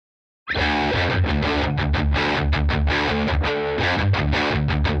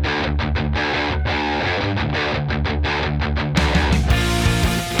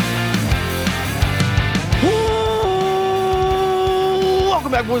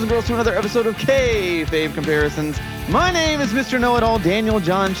boys and girls, to another episode of K-Fave Comparisons. My name is Mr. Know-It-All, Daniel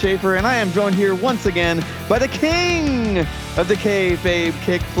John Schaefer, and I am joined here once again by the king of the K-Fave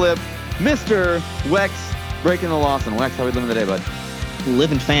Kickflip, Mr. Wex, breaking the Lawson. Wex, how are we living today, bud?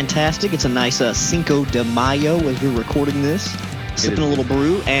 Living fantastic. It's a nice Cinco de Mayo as we're recording this. Sipping a little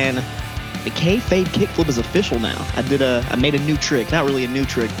brew, and the K-Fave Kickflip is official now. I made a new trick. Not really a new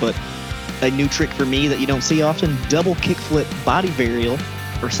trick, but a new trick for me that you don't see often. Double kickflip body varial,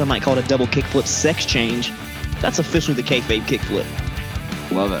 or some might call it a double kickflip sex change. That's officially the K-Fave Kickflip.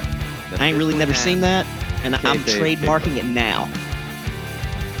 Love it. I ain't really never seen that, and I'm trademarking it now.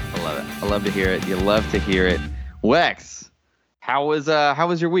 I love it. I love to hear it. You love to hear it. Wex, how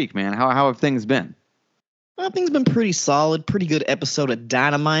was your week, man? How have things been? Well, things been pretty solid. Pretty good episode of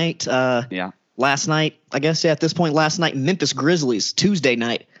Dynamite. Yeah. Last night, I guess, at this point, Memphis Grizzlies, Tuesday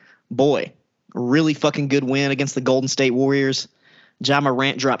night. Boy, really fucking good win against the Golden State Warriors. Ja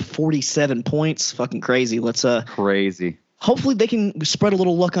Morant dropped 47 points. Fucking crazy. Crazy. Hopefully they can spread a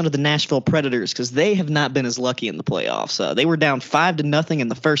little luck onto the Nashville Predators, because they have not been as lucky in the playoffs. They were down 5-0 in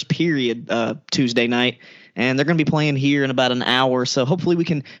the first period Tuesday night, and they're going to be playing here in about an hour. So hopefully we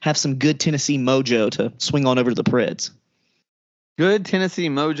can have some good Tennessee mojo to swing on over to the Preds. Good Tennessee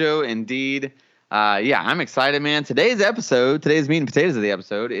mojo indeed. Yeah, I'm excited, man. Today's meat and potatoes of the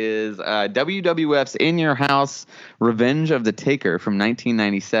episode is WWF's In Your House Revenge of the Taker from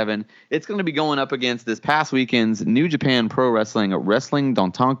 1997. It's going to be going up against this past weekend's New Japan Pro Wrestling Wrestling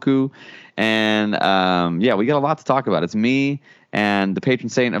Dontaku. And yeah, we got a lot to talk about. It's me and the patron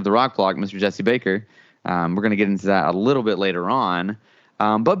saint of the Rock Blog, Mr. Jesse Baker. We're going to get into that a little bit later on.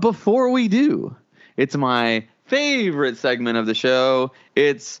 But before we do, it's my favorite segment of the show.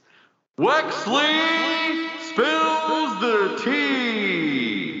 It's Wexley spills the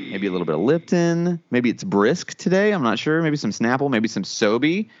tea. Maybe a little bit of Lipton. Maybe it's brisk today. I'm not sure. Maybe some Snapple. Maybe some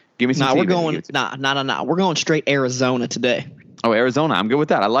Sobe. Give me some tea. We're going straight Arizona today. Oh, Arizona. I'm good with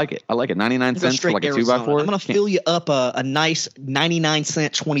that. I like it. 99 cents for like a Arizona. 2x4. I'm going to fill you up a nice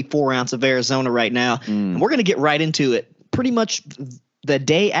 99-cent 24-ounce of Arizona right now. And we're going to get right into it. Pretty much the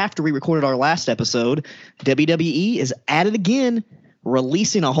day after we recorded our last episode, WWE is at it again,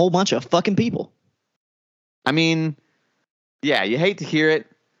 releasing a whole bunch of fucking people. I mean, yeah, you hate to hear it,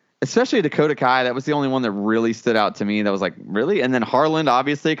 especially Dakota Kai. That was the only one that really stood out to me. That was like, really? And then Harland,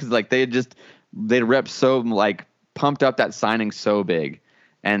 obviously, because like they'd rep so like pumped up that signing so big,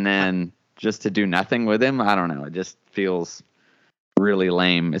 and then just to do nothing with him, I don't know. It just feels really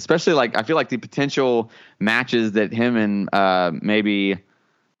lame. Especially like I feel like the potential matches that him and maybe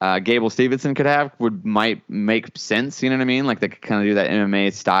Gable Stevenson could have might make sense. You know what I mean? Like they could kind of do that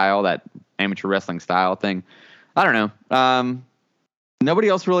MMA style, that amateur wrestling style thing. I don't know. Nobody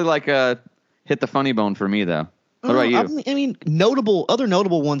else really hit the funny bone for me though. What about you? I mean, other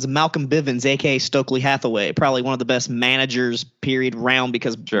notable ones, Malcolm Bivens, a.k.a. Stokely Hathaway, probably one of the best managers, period, round,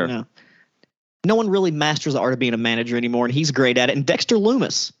 because sure. No one really masters the art of being a manager anymore, and he's great at it. And Dexter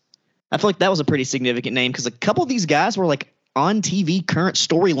Lumis. I feel like that was a pretty significant name, because a couple of these guys were like on TV current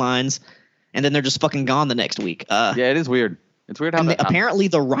storylines, and then they're just fucking gone the next week. Yeah, it is weird. It's weird how apparently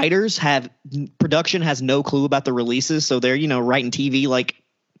the writers production has no clue about the releases, so they're, writing TV like,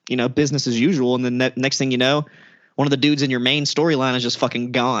 business as usual, and then next thing you know, one of the dudes in your main storyline is just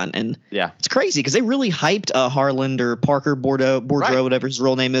fucking gone. And yeah, it's crazy because they really hyped Harland or Parker Boudreaux, right, whatever his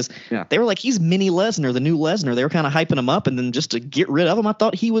real name is. Yeah. They were like, he's mini Lesnar, the new Lesnar. They were kind of hyping him up, and then just to get rid of him, I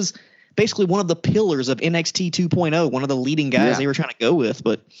thought he was basically one of the pillars of NXT 2.0, one of the leading guys they were trying to go with.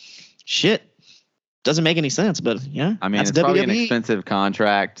 But shit, doesn't make any sense. But yeah, I mean, that's it's WWE. Probably an expensive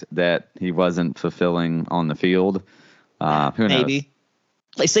contract that he wasn't fulfilling on the field. Who knows? Maybe.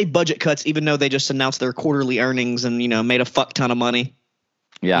 They say budget cuts, even though they just announced their quarterly earnings and, made a fuck ton of money.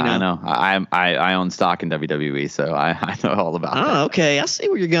 Yeah, I know. I own stock in WWE, so I know all about that. Oh, okay. I see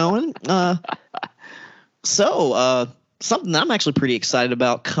where you're going. So something I'm actually pretty excited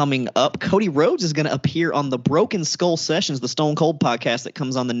about coming up. Cody Rhodes is going to appear on the Broken Skull Sessions, the Stone Cold podcast that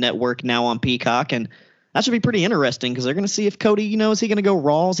comes on the network now on Peacock. And that should be pretty interesting because they're going to see if Cody, is he going to go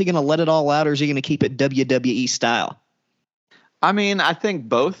Raw? Is he going to let it all out, or is he going to keep it WWE style? I mean, I think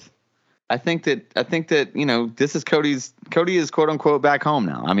both. I think that Cody is quote unquote back home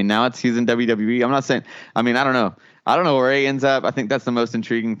now. I mean, now he's in WWE. I'm not saying. I mean, I don't know. I don't know where he ends up. I think that's the most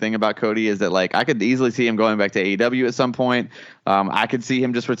intriguing thing about Cody is that like I could easily see him going back to AEW at some point. I could see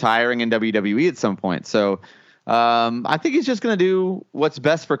him just retiring in WWE at some point. So I think he's just gonna do what's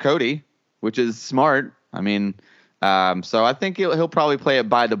best for Cody, which is smart. I mean, so I think he'll probably play it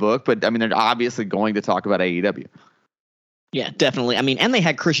by the book. But I mean, they're obviously going to talk about AEW. Yeah, definitely. I mean, and they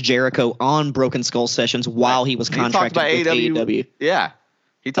had Chris Jericho on Broken Skull Sessions while he was contracted with AEW. Yeah.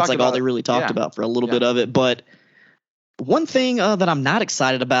 That's like all they really talked about for a little bit of it. But one thing that I'm not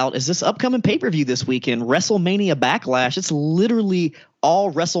excited about is this upcoming pay-per-view this weekend, WrestleMania Backlash. It's literally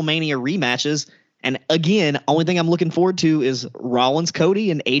all WrestleMania rematches. And again, only thing I'm looking forward to is Rollins, Cody,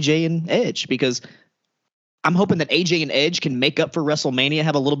 and AJ and Edge, because I'm hoping that AJ and Edge can make up for WrestleMania,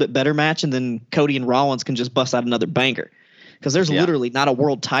 have a little bit better match, and then Cody and Rollins can just bust out another banker. Because there's literally not a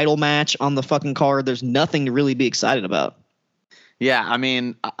world title match on the fucking card. There's nothing to really be excited about. Yeah, I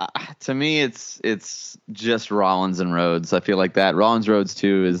mean, to me, it's just Rollins and Rhodes. I feel like that Rollins Rhodes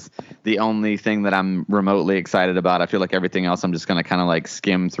 2 is the only thing that I'm remotely excited about. I feel like everything else I'm just going to kind of like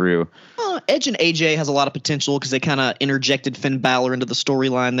skim through. Edge and AJ has a lot of potential because they kind of interjected Finn Balor into the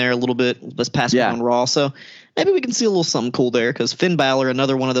storyline there a little bit this past week on Raw. So maybe we can see a little something cool there, because Finn Balor,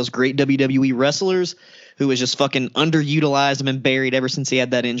 another one of those great WWE wrestlers who was just fucking underutilized and been buried ever since he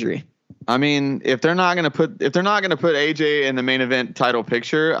had that injury. I mean, if they're not gonna put AJ in the main event title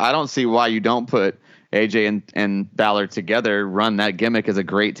picture, I don't see why you don't put AJ and Balor together. Run that gimmick as a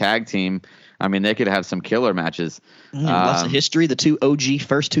great tag team. I mean, they could have some killer matches. Lots of history. The two OG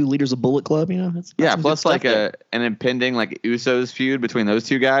first two leaders of Bullet Club. That's plus like an impending like Usos feud between those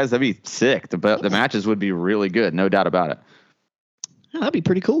two guys. That'd be sick. The matches would be really good, no doubt about it. Yeah, that'd be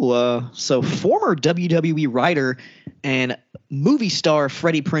pretty cool. So former WWE writer and movie star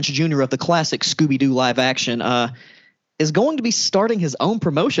Freddie Prinze Jr. of the classic Scooby-Doo live action is going to be starting his own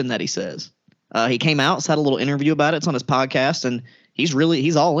promotion, that he says. He came out, had a little interview about it. It's on his podcast, and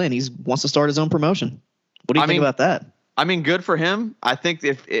he's all in. He wants to start his own promotion. What do you think about that? I mean, good for him. I think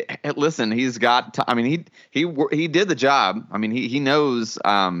listen, he's got. He did the job. I mean, he knows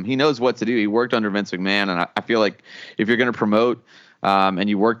what to do. He worked under Vince McMahon, and I feel like if you're going to promote and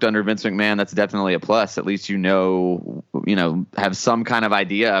you worked under Vince McMahon, that's definitely a plus. At least have some kind of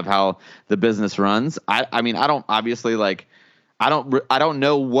idea of how the business runs. I mean, I don't obviously like. I don't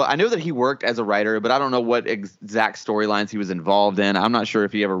know what. I know that he worked as a writer, but I don't know what exact storylines he was involved in. I'm not sure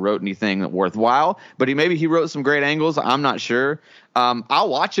if he ever wrote anything worthwhile, but he wrote some great angles. I'm not sure. I'll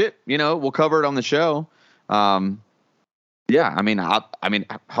watch it. We'll cover it on the show. Yeah, I mean,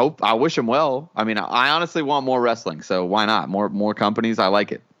 I wish him well. I mean, I honestly want more wrestling, so why not? More companies. I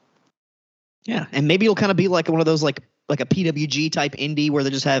like it. Yeah, and maybe it'll kind of be like one of those like a PWG type indie where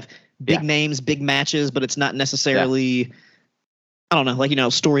they just have big names, big matches, but it's not necessarily. Yeah. I don't know,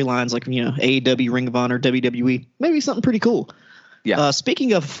 storylines like, AEW, Ring of Honor, WWE, maybe something pretty cool. Yeah.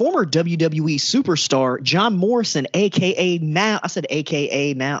 Speaking of former WWE superstar, John Morrison, a.k.a. now, I said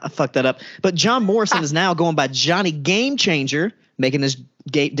a.k.a. now, I fucked that up. But John Morrison is now going by Johnny Game Changer, making his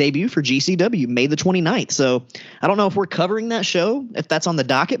debut for GCW, May the 29th. So I don't know if we're covering that show, if that's on the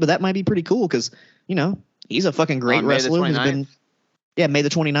docket, but that might be pretty cool because, he's a fucking great wrestler. Who's been, May the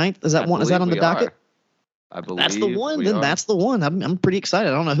 29th. Is that on the docket? I believe that's the one. Then that's the one. I'm pretty excited.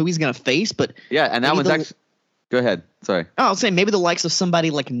 I don't know who he's going to face, but and that one's actually. Go ahead. Sorry. Oh, I was saying maybe the likes of somebody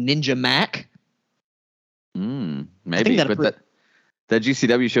like Ninja Mac. Maybe, but that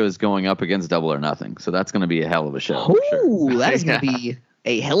GCW show is going up against Double or Nothing, so that's going to be a hell of a show. Ooh, that is going to be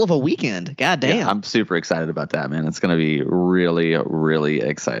a hell of a weekend. God damn. Yeah, I'm super excited about that, man. It's going to be really, really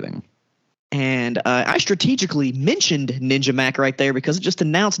exciting. And I strategically mentioned Ninja Mac right there because it just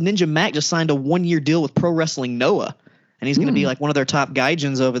announced Ninja Mac just signed a 1-year deal with Pro Wrestling Noah. And he's going to be like one of their top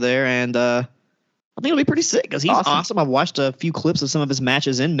gaijins over there. And I think it'll be pretty sick because he's awesome. I've watched a few clips of some of his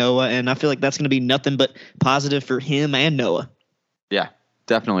matches in Noah, and I feel like that's going to be nothing but positive for him and Noah. Yeah,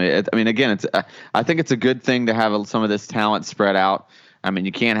 definitely. Again, I think it's a good thing to have some of this talent spread out. I mean,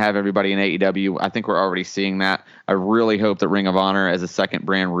 you can't have everybody in AEW. I think we're already seeing that. I really hope that Ring of Honor as a second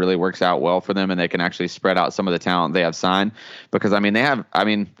brand really works out well for them and they can actually spread out some of the talent they have signed because,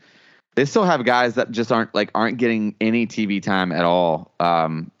 they still have guys that just aren't getting any TV time at all.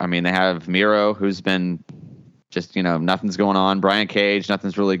 They have Miro, who's been just, nothing's going on. Brian Cage,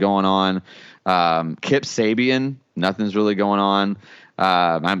 nothing's really going on. Kip Sabian, nothing's really going on.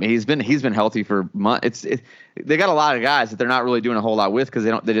 He's been healthy for months. They got a lot of guys that they're not really doing a whole lot with because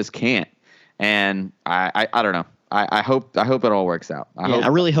they just can't. And I don't know. I hope it all works out. I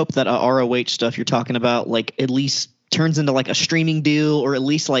really hope that ROH stuff you're talking about at least turns into a streaming deal or at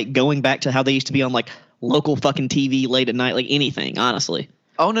least going back to how they used to be on local fucking TV late at night, anything, honestly.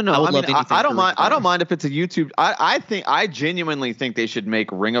 Oh no! I don't mind. I don't mind if it's a YouTube. I genuinely think they should make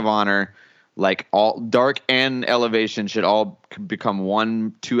Ring of Honor all Dark and Elevation should all become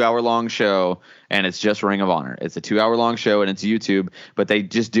 1 2-hour long show, and it's just Ring of Honor. It's a 2-hour long show, and it's YouTube, but they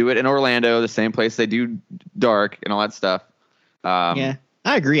just do it in Orlando, the same place they do Dark and all that stuff. Yeah,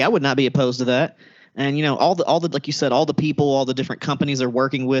 I agree. I would not be opposed to that. And all the like you said, all the people, all the different companies they're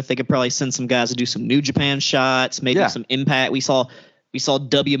working with, they could probably send some guys to do some New Japan shots, maybe some Impact. We saw We saw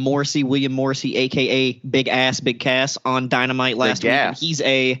William Morrissey, aka Big Ass Big Cass, on Dynamite last week, and he's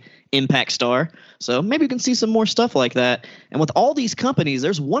a Impact star. So maybe we can see some more stuff like that. And with all these companies,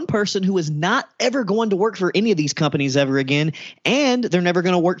 there's one person who is not ever going to work for any of these companies ever again, and they're never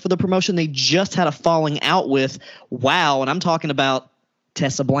going to work for the promotion they just had a falling out with. Wow, and I'm talking about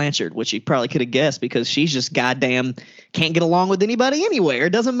Tessa Blanchard, which you probably could have guessed because she's just goddamn can't get along with anybody anywhere.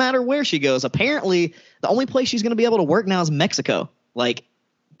 It doesn't matter where she goes. Apparently, the only place she's going to be able to work now is Mexico. Like,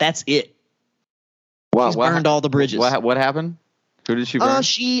 that's it. She's burned all the bridges. What happened? Who did she burn?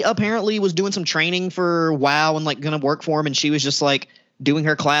 She apparently was doing some training for WoW and, like, going to work for him, and she was just, like, doing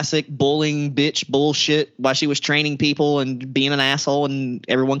her classic bullying bitch bullshit while she was training people and being an asshole, and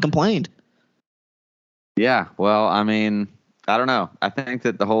everyone complained. Yeah, well, I mean, I don't know. I think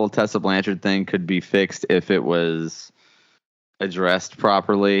that the whole Tessa Blanchard thing could be fixed if it was addressed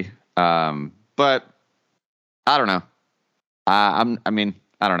properly. But I don't know. I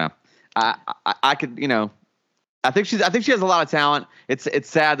don't know. I could, I think she has a lot of talent. It's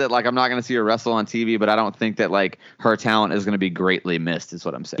sad that, like, I'm not going to see her wrestle on TV, but I don't think that, like, her talent is going to be greatly missed is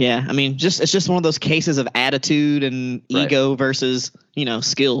what I'm saying. Yeah. I mean, it's just one of those cases of attitude and ego versus,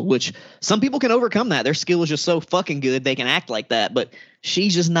 skill, which some people can overcome that. Their skill is just so fucking good. They can act like that, but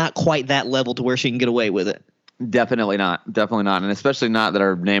she's just not quite that level to where she can get away with it. Definitely not. And especially not that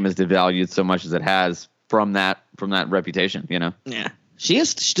her name is devalued so much as it has from that reputation, Yeah. She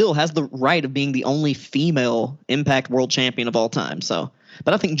still has the right of being the only female Impact World Champion of all time. So,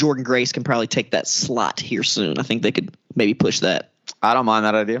 but I think Jordynne Grace can probably take that slot here soon. I think they could maybe push that. I don't mind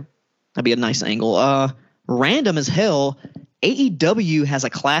that idea. That'd be a nice angle. Random as hell, AEW has a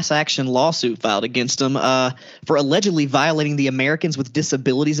class action lawsuit filed against them for allegedly violating the Americans with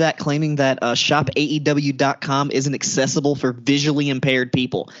Disabilities Act, claiming that shopaew.com isn't accessible for visually impaired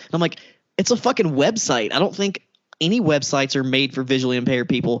people. And I'm like, it's a fucking website. I don't think any websites are made for visually impaired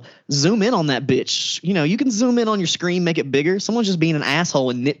people. Zoom in on that bitch. You can zoom in on your screen, make it bigger. Someone's just being an asshole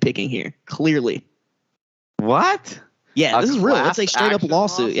and nitpicking here. Clearly. What? Yeah, this is real. It's a straight up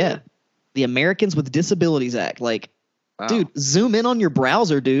lawsuit. Yeah. The Americans with Disabilities Act. Like, wow. Dude, zoom in on your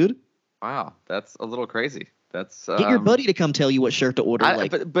browser, dude. Wow. That's a little crazy. That's get your buddy to come tell you what shirt to order.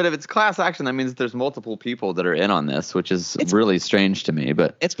 But if it's class action, that means there's multiple people that are in on this, which is really strange to me.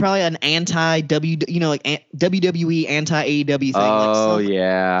 But it's probably an WWE anti-AEW thing. Oh,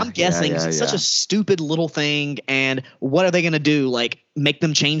 yeah. I'm guessing it's such a stupid little thing. And what are they going to do? Like, make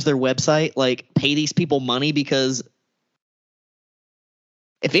them change their website? Like, pay these people money? Because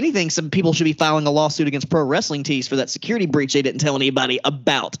if anything, some people should be filing a lawsuit against Pro Wrestling Tees for that security breach they didn't tell anybody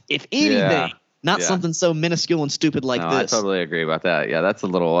about. If anything. Yeah. Not something so minuscule and stupid like this. I totally agree about that. Yeah, that's a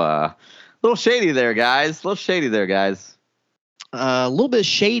little shady there, guys. A little bit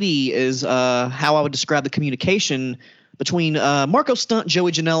shady is how I would describe the communication between Marco Stunt,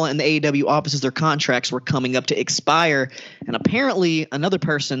 Joey Janela, and the AEW offices. Their contracts were coming up to expire, and apparently another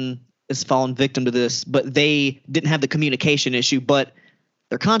person has fallen victim to this, but they didn't have the communication issue, but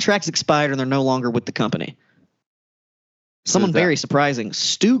their contracts expired and they're no longer with the company. Someone very surprising.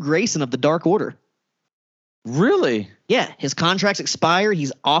 Stu Grayson of the Dark Order. Really? Yeah, his contract's expired.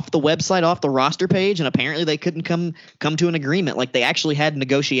 He's off the website, off the roster page, and apparently they couldn't come to an agreement. Like, they actually had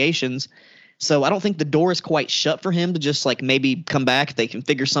negotiations. So I don't think the door is quite shut for him to just, like, maybe come back if they can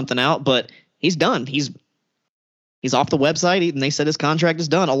figure something out. But he's done. He's off the website, and they said his contract is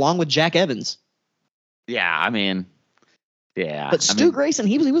done, along with Jack Evans. Yeah, I mean... Yeah, but Stu Grayson,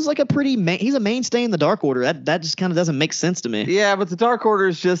 he was like he's a mainstay in the Dark Order. That just kind of doesn't make sense to me. Yeah, but the Dark Order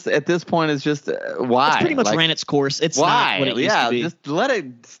is just at this point is just why? It's pretty much ran its course. It's why? Not what it used to be. Just let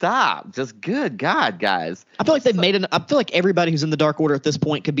it stop. Just good God, guys. I feel like I feel like everybody who's in the Dark Order at this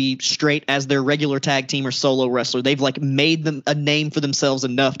point could be straight as their regular tag team or solo wrestler. They've like made them a name for themselves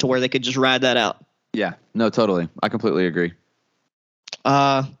enough to where they could just ride that out. Yeah, no, totally. I completely agree.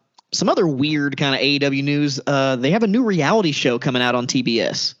 Some other weird kind of AEW news. They have a new reality show coming out on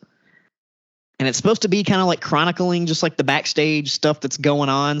TBS. And it's supposed to be kind of like chronicling just like the backstage stuff that's going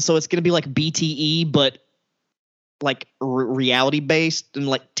on. So it's going to be like BTE, but like reality based and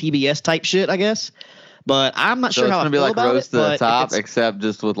like TBS type shit, I guess. But I'm not sure how I feel about it. So it's going to be like Rose to the Top, except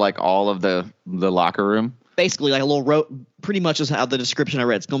just with like all of the locker room. Basically like a little pretty much is how the description I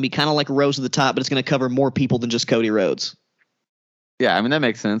read. It's going to be kind of like Rose to the Top, but it's going to cover more people than just Cody Rhodes. Yeah, I mean, that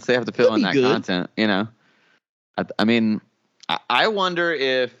makes sense. They have to fill in that content, I mean, I wonder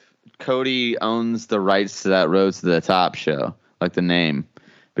if Cody owns the rights to that Road to the Top show, like the name.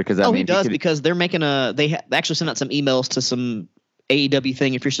 Because he does, because they're making they actually sent out some emails to some AEW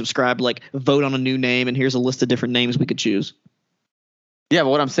thing. If you're subscribed, like, vote on a new name, and here's a list of different names we could choose. Yeah, but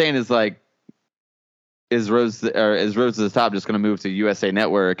what I'm saying is, like, is Rose to the Top just going to move to USA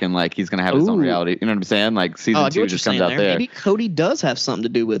Network and like he's going to have his own reality? You know what I'm saying? Like season 2 just comes out there. Maybe Cody does have something to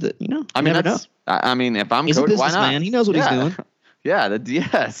do with it. You know, I mean, if I'm Cody, why not? Man. He knows what he's doing. Yeah.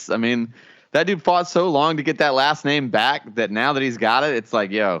 Yes. I mean, that dude fought so long to get that last name back that now that he's got it, it's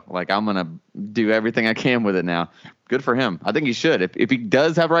like, yo, like I'm going to do everything I can with it now. Good for him. I think he should. If he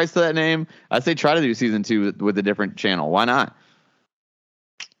does have rights to that name, I'd say try to do season 2 with a different channel. Why not?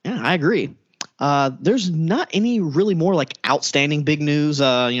 Yeah, I agree. There's not any really more like outstanding big news.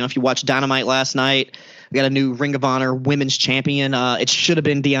 If you watched Dynamite last night, we got a new Ring of Honor Women's Champion. It should have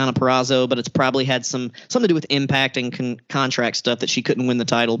been Deonna Purrazzo, but it's probably had something to do with Impact and contract stuff that she couldn't win the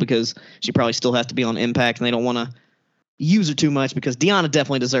title because she probably still has to be on Impact, and they don't want to use her too much because Deonna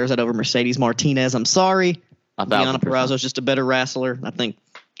definitely deserves that over Mercedes Martinez. I'm sorry. Deonna Purrazzo is just a better wrestler. I think.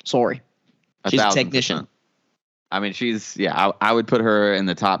 Sorry. She's a technician. I mean, I would put her in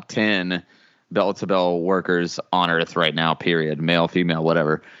the top 10 bell-to-bell workers on Earth right now, period. Male, female,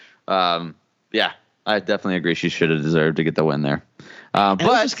 whatever. Yeah, I definitely agree she should have deserved to get the win there. But it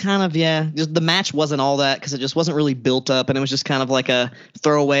was just kind of, just the match wasn't all that because it just wasn't really built up, and it was just kind of like a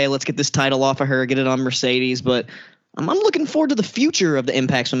throwaway, let's get this title off of her, get it on Mercedes. But I'm looking forward to the future of the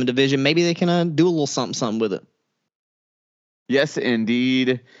Impact Women's division. Maybe they can do a little something with it. Yes,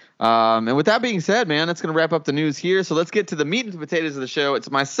 indeed. And with that being said, man, that's going to wrap up the news here. So let's get to the meat and potatoes of the show. It's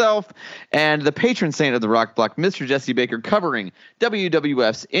myself and the patron saint of the Rock Block, Mr. Jesse Baker, covering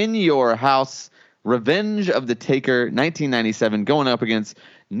WWF's In Your House, Revenge of the Taker, 1997, going up against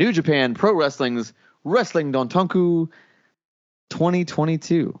New Japan Pro Wrestling's Wrestling Dontaku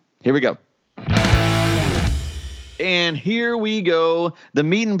 2022. Here we go. And here we go. The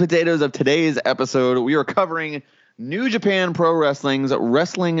meat and potatoes of today's episode. We are covering New Japan Pro Wrestling's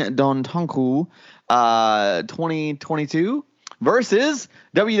Wrestling Dontaku 2022 versus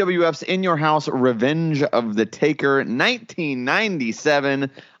WWF's In Your House Revenge of the Taker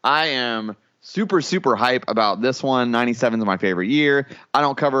 1997. I am super, super hype about this one. 97 is my favorite year. I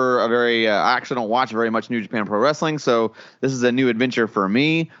don't cover I actually don't watch very much New Japan Pro Wrestling, so this is a new adventure for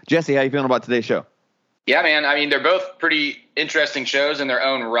me. Jesse, how you feeling about today's show? Yeah, man. I mean, they're both pretty interesting shows in their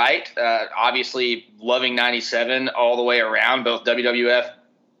own right. Obviously, loving 97 all the way around, both WWF,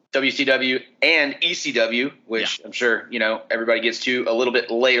 WCW, and ECW, which I'm sure, everybody gets to a little bit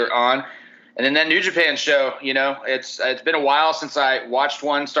later on. And then that New Japan show, it's been a while since I watched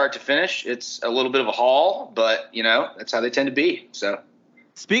one start to finish. It's a little bit of a haul, but, that's how they tend to be. So,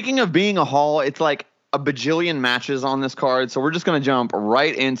 speaking of being a haul, it's like a bajillion matches on this card, so we're just going to jump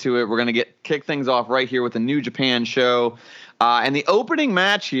right into it. We're going to kick things off right here with the New Japan show. And the opening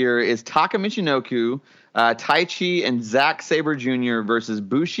match here is Taka Michinoku, Taichi, and Zack Sabre Jr. versus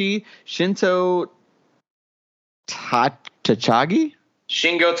Bushi, Shingo Takagi?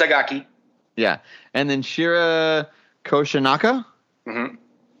 Shingo Takagi. Yeah. And then Shira Koshinaka? Mm-hmm.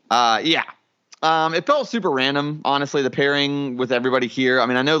 It felt super random, honestly, the pairing with everybody here. I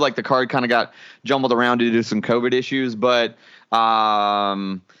mean, I know like the card kind of got jumbled around due to some COVID issues, but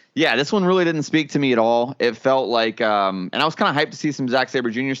this one really didn't speak to me at all. It felt like, and I was kind of hyped to see some Zack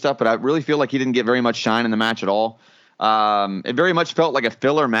Sabre Jr. stuff, but I really feel like he didn't get very much shine in the match at all. It very much felt like a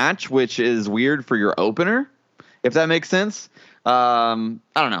filler match, which is weird for your opener, if that makes sense. I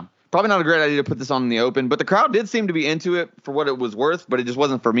don't know. Probably not a great idea to put this on in the open, but the crowd did seem to be into it for what it was worth, but it just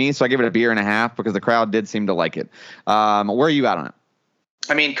wasn't for me, so I give it a beer and a half because the crowd did seem to like it. Where are you at on it?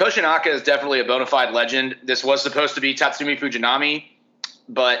 I mean, Koshinaka is definitely a bona fide legend. This was supposed to be Tatsumi Fujinami,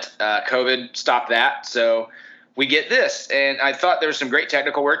 but COVID stopped that, so we get this. And I thought there was some great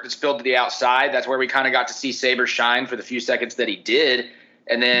technical work that spilled to the outside. That's where we kind of got to see Sabre shine for the few seconds that he did.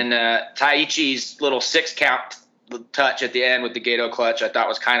 And then Taichi's little 6-count touch at the end with the Gato clutch I thought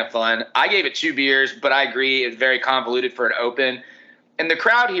was kind of fun. I gave it 2 beers, but I agree it's very convoluted for an open. And the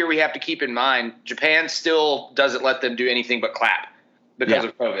crowd here, we have to keep in mind, Japan still doesn't let them do anything but clap because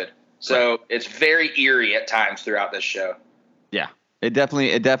of COVID. So It's very eerie at times throughout this show. Yeah, it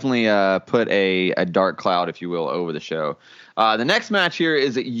definitely put a dark cloud, if you will, over the show. The next match here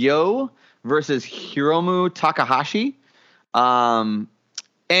is Yo versus Hiromu Takahashi. And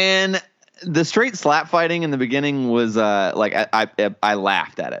the straight slap fighting in the beginning was I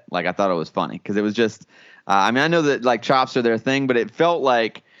laughed at it. Like I thought it was funny because it was just I know that like chops are their thing, but it felt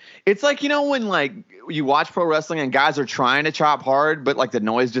like it's like when like you watch pro wrestling and guys are trying to chop hard, but like the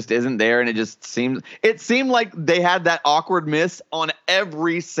noise just isn't there, and it seemed like they had that awkward miss on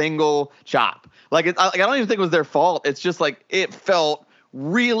every single chop. Like I don't even think it was their fault. It's just like it felt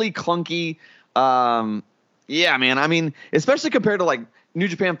really clunky. Yeah, man. I mean, especially compared to like New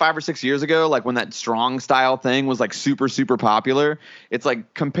Japan 5 or 6 years ago, like when that strong style thing was like super, super popular. It's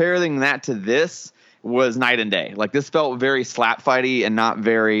like comparing that to this, was night and day. Like this felt very slap fighty and not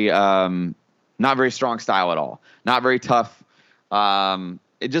very strong style at all. Not very tough. Some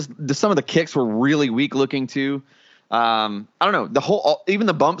of the kicks were really weak looking too. I don't know. Even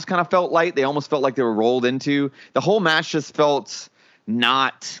the bumps kind of felt light. They almost felt like they were rolled into. The whole match just felt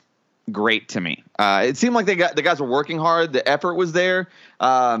not great to me. It seemed like the guys were working hard. The effort was there.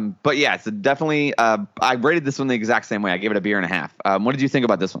 But yeah, it's definitely. I rated this one the exact same way. I gave it a beer and a half. What did you think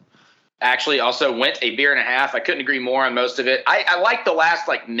about this one? Actually, also went a beer and a half. I couldn't agree more on most of it. I liked the last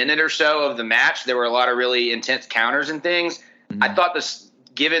minute or so of the match. There were a lot of really intense counters and things. Mm-hmm. I thought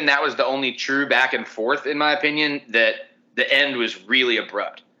given that was the only true back and forth, in my opinion, that the end was really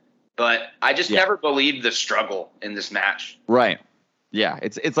abrupt. But I just never believed the struggle in this match. Right. Yeah.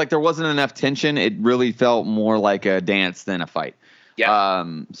 It's like there wasn't enough tension. It really felt more like a dance than a fight. Yeah.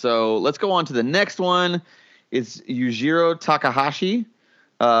 So let's go on to the next one. It's Yujiro Takahashi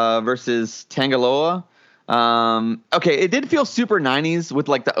versus Tangaloa. Okay, it did feel super 90s with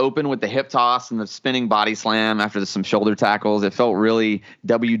the open with the hip toss and the spinning body slam after some shoulder tackles. It felt really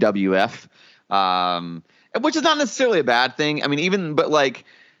WWF, which is not necessarily a bad thing. I mean,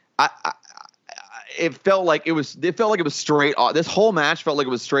 it felt like it was straight off. This whole match felt like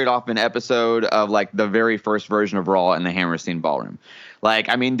it was straight off an episode of the very first version of Raw in the Hammerstein Ballroom.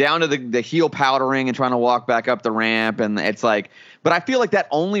 Down to the heel powdering and trying to walk back up the ramp. And it's but I feel like that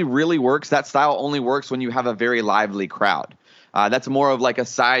only really works. That style only works when you have a very lively crowd. That's more of a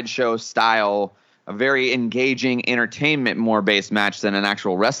sideshow style, a very engaging entertainment more based match than an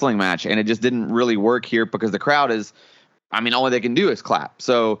actual wrestling match. And it just didn't really work here because the crowd is, all they can do is clap.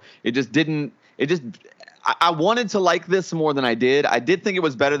 So I wanted to like this more than I did. I did think it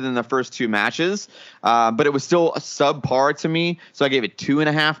was better than the first two matches, but it was still a subpar to me. So I gave it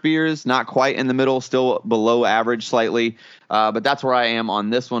 2.5 beers, not quite in the middle, still below average slightly. But that's where I am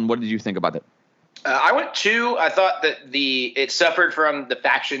on this one. What did you think about it? I went 2. I thought that it suffered from the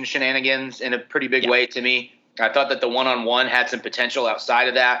faction shenanigans in a pretty big way to me. I thought that the one-on-one had some potential outside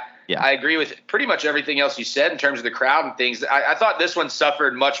of that. Yeah. I agree with pretty much everything else you said in terms of the crowd and things. I thought this one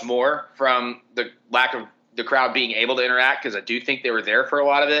suffered much more from the lack of the crowd being able to interact because I do think they were there for a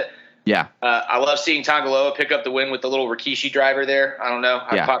lot of it. Yeah. I love seeing Tangaloa pick up the win with the little Rikishi driver there. I don't know.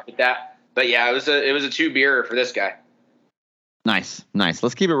 I popped at that. But yeah, it was a 2 beer for this guy. Nice.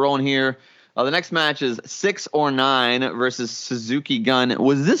 Let's keep it rolling here. The next match is 6 or 9 versus Suzuki Gun.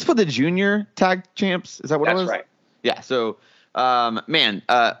 Was this for the junior tag champs? Is that what it was? That's right. Yeah. So,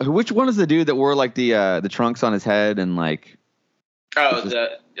 which one is the dude that wore the trunks on his head and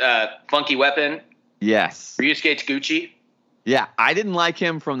the Funky Weapon? Yes. Ryusuke Taguchi. Yeah, I didn't like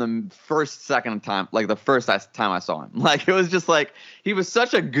him from the first time I saw him. it was just he was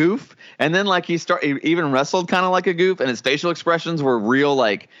such a goof, and then he even wrestled kind of like a goof, and his facial expressions were real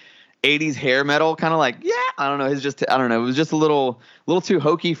 80s hair metal, kind of I don't know. It was just a little too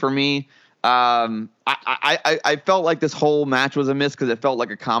hokey for me. I felt like this whole match was a miss because it felt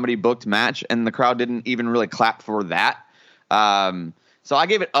like a comedy booked match, and the crowd didn't even really clap for that. So I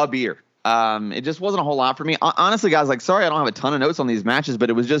gave it a beer. It just wasn't a whole lot for me. Honestly, guys, sorry I don't have a ton of notes on these matches, but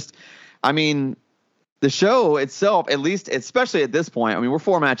it was just, the show itself, at least, especially at this point, we're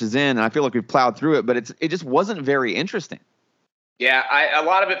 4 matches in, and I feel like we've plowed through it, but it just wasn't very interesting. Yeah, a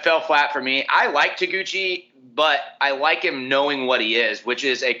lot of it fell flat for me. I like Taguchi, but I like him knowing what he is, which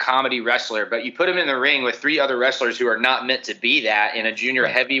is a comedy wrestler. But you put him in the ring with 3 other wrestlers who are not meant to be that in a junior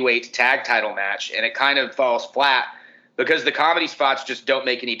heavyweight tag title match, and it kind of falls flat because the comedy spots just don't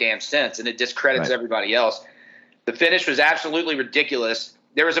make any damn sense, and it discredits everybody else. The finish was absolutely ridiculous.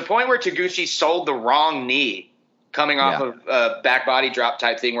 There was a point where Taguchi sold the wrong knee coming off of a back body drop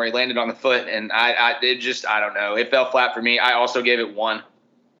type thing where he landed on the foot, and I don't know. It fell flat for me. I also gave it 1.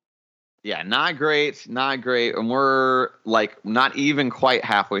 Yeah, not great. And we're not even quite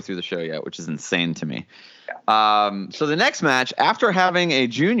halfway through the show yet, which is insane to me. Yeah. So the next match, after having a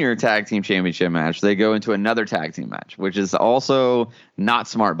junior tag team championship match, they go into another tag team match, which is also not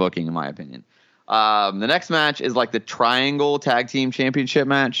smart booking, in my opinion. The next match is the triangle tag team championship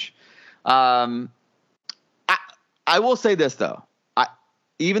match. I will say this, though.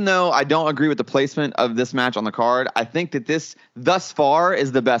 Even though I don't agree with the placement of this match on the card, I think that this, thus far,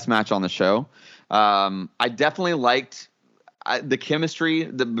 is the best match on the show. I definitely liked the chemistry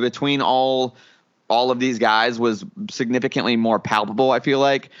between all of these guys was significantly more palpable, I feel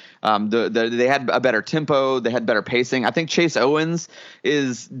like. They had a better tempo. They had better pacing. I think Chase Owens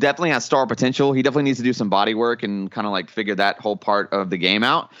definitely has star potential. He definitely needs to do some body work and kind of figure that whole part of the game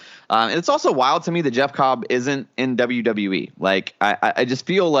out. And it's also wild to me that Jeff Cobb isn't in WWE. I just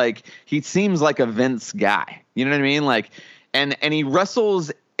feel like he seems like a Vince guy. You know what I mean? And he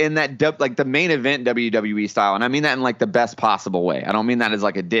wrestles in that like the main event WWE style, and I mean that in like the best possible way. I don't mean that as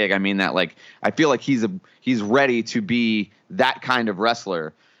like a dig. I mean that like I feel like he's ready to be that kind of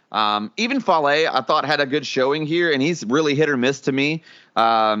wrestler. Even Fale, I thought had a good showing here, and he's really hit or miss to me.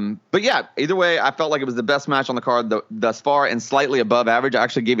 But yeah, either way, I felt like it was the best match on the card thus far, and slightly above average. I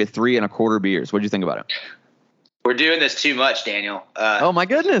actually gave it 3 1/4 beers. What'd you think about it? We're doing this too much, Daniel. Oh my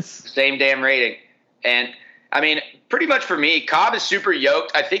goodness. Same damn rating. And I mean, pretty much for me, Cobb is super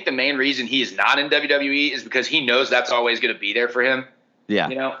yoked. I think the main reason he is not in WWE is because he knows that's always going to be there for him. Yeah.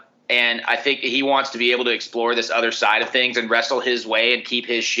 You know? And I think he wants to be able to explore this other side of things and wrestle his way and keep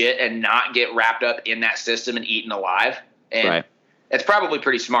his shit and not get wrapped up in that system and eaten alive. And right. It's probably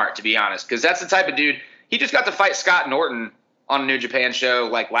pretty smart, to be honest, because that's the type of dude. He just got to fight Scott Norton on a New Japan show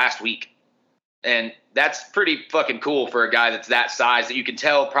like last week. And that's pretty fucking cool for a guy that's that size that you can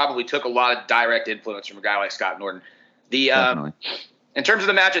tell probably took a lot of direct influence from a guy like Scott Norton. Definitely. In terms of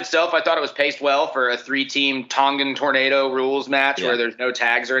the match itself, I thought it was paced well for a 3-team Tongan Tornado rules match where there's no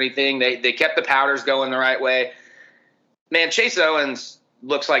tags or anything. They kept the powders going the right way. Man, Chase Owens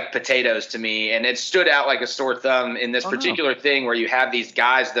looks like potatoes to me, and it stood out like a sore thumb in this particular thing where you have these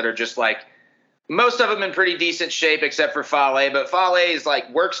guys that are just like, most of them in pretty decent shape except for Fale, but Fale is like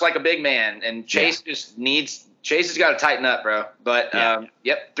works like a big man, and Chase Chase has got to tighten up, bro. But 3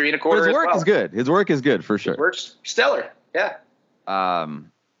 1/4. His work is good. His work is good for sure. His work's stellar. Yeah.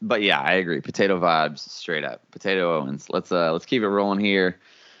 But yeah, I agree. Potato vibes, straight up. Potato Owens. Let's keep it rolling here.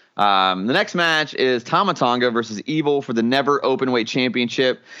 The next match is Tama Tonga versus Evil for the Never Openweight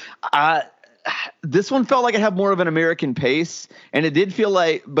Championship. This one felt like it had more of an American pace, and it did feel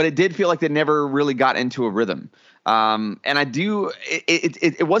like they never really got into a rhythm. And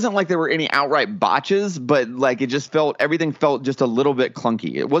it wasn't like there were any outright botches, but like everything felt just a little bit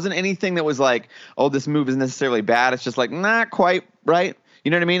clunky. It wasn't anything that was like, oh, this move is necessarily bad. It's just like not quite right.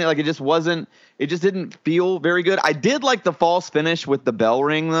 You know what I mean? Like it just didn't feel very good. I did like the false finish with the bell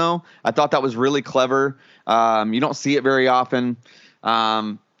ring though. I thought that was really clever. You don't see it very often.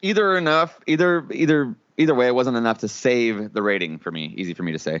 Either way, it wasn't enough to save the rating for me. Easy for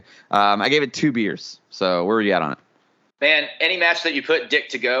me to say. I gave it 2 beers. So where are you at on it? Man, any match that you put Dick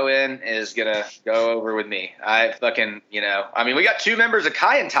to go in is going to go over with me. I fucking, we got 2 members of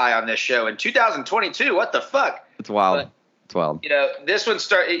Kai and Tai on this show in 2022. What the fuck? It's wild. It's wild. This one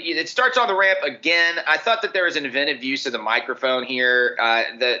starts on the ramp again. I thought that there was an inventive use of the microphone here.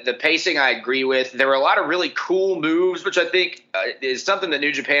 The pacing I agree with. There were a lot of really cool moves, which I think is something that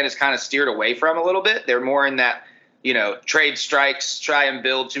New Japan has kind of steered away from a little bit. They're more in that, trade strikes, try and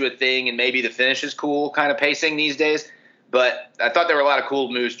build to a thing, and maybe the finish is cool kind of pacing these days. But I thought there were a lot of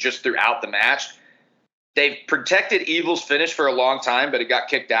cool moves just throughout the match. They've protected Evil's finish for a long time, but it got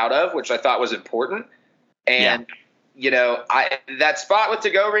kicked out of, which I thought was important. And that spot with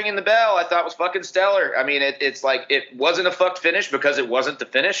To-Go ringing the bell, I thought was fucking stellar. I mean, it's like it wasn't a fucked finish because it wasn't the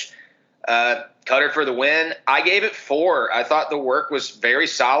finish. Cutter for the win. I gave it 4. I thought the work was very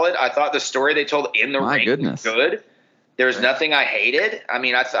solid. I thought the story they told in the ring was good. There was nothing I hated. I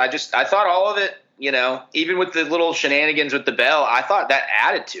mean, I thought all of it, even with the little shenanigans with the bell, I thought that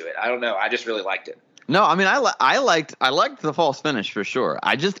added to it. I don't know. I just really liked it. No, I mean, I liked the false finish for sure.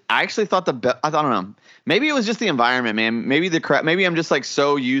 I actually thought I don't know. Maybe it was just the environment, man. Maybe the crowd. Maybe I'm just like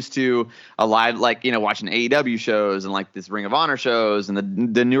so used to a live, like watching AEW shows and like this Ring of Honor shows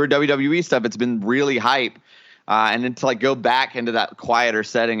and the newer WWE stuff. It's been really hype, and then to like go back into that quieter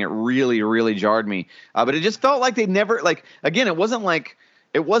setting, it really, really jarred me. But it just felt like they never like. Again, it wasn't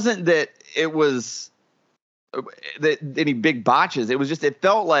that it was any big botches. It was just it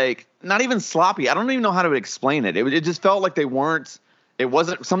felt like not even sloppy. I don't even know how to explain it. It just felt like they weren't. It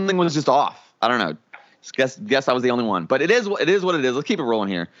wasn't. Something was just off. I don't know. Guess I was the only one, but it is what it is. Let's keep it rolling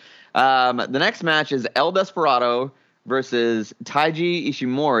here. The next match is El Desperado versus Taiji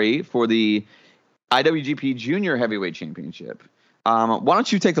Ishimori for the IWGP Junior Heavyweight Championship. Why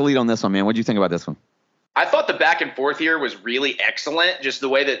don't you take the lead on this one, man? What do you think about this one? I thought the back and forth here was really excellent. Just the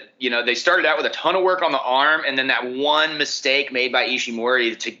way that, they started out with a ton of work on the arm, and then that one mistake made by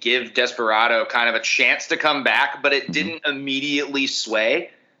Ishimori to give Desperado kind of a chance to come back, but it didn't immediately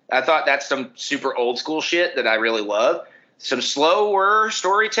sway. I thought that's some super old school shit that I really love. Some slower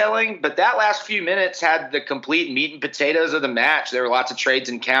storytelling, but that last few minutes had the complete meat and potatoes of the match. There were lots of trades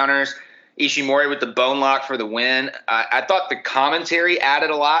and counters. Ishimori with the bone lock for the win. I thought the commentary added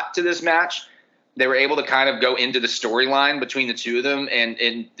a lot to this match. They were able to kind of go into the storyline between the two of them,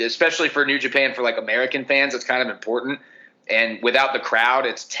 and especially for New Japan, for like American fans, it's kind of important. And without the crowd,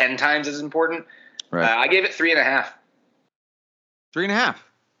 it's 10 times as important. Right. I gave it 3.5. 3.5.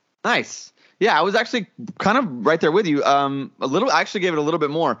 Nice. Yeah, I was actually kind of right there with you. I actually gave it a little bit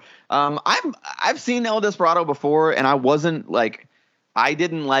more. I've seen El Desperado before, and I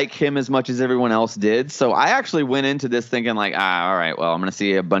didn't like him as much as everyone else did. So I actually went into this thinking like, all right, well, I'm going to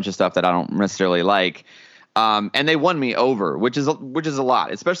see a bunch of stuff that I don't necessarily like. And they won me over, which is a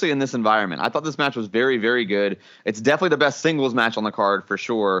lot, especially in this environment. I thought this match was very, very good. It's definitely the best singles match on the card for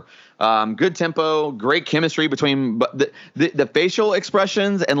sure. Good tempo, great chemistry between the facial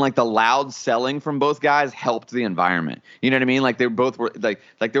expressions and like the loud selling from both guys helped the environment. You know what I mean? Like they both were like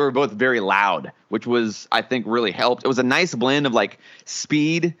they were both very loud, which was I think really helped. It was a nice blend of like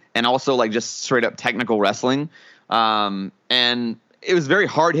speed and also like just straight up technical wrestling. And it was very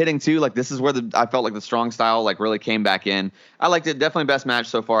hard hitting too. Like this is where I felt like the strong style like really came back in. I liked it. Definitely best match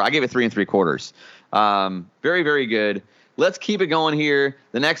so far. I gave it 3 3/4. Very, very good. Let's keep it going here.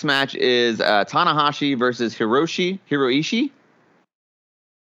 The next match is Tanahashi versus Hiroishi.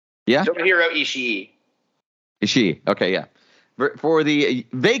 Yeah. Tomohiro Ishii. Ishii. Okay. Yeah. For the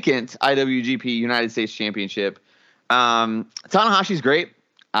vacant IWGP United States Championship. Tanahashi's great.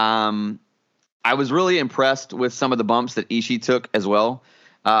 I was really impressed with some of the bumps that Ishii took as well.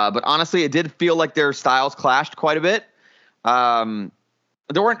 But honestly, it did feel like their styles clashed quite a bit.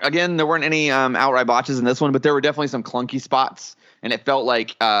 There weren't any outright botches in this one, but there were definitely some clunky spots. And it felt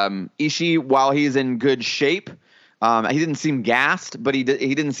like Ishii, while he's in good shape, he didn't seem gassed, but he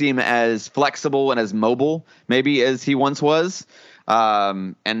didn't seem as flexible and as mobile maybe as he once was.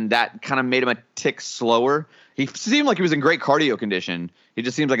 And that kind of made him a tick slower. He seemed like he was in great cardio condition. He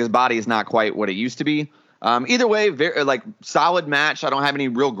just seems like his body is not quite what it used to be. Either way, very like solid match. I don't have any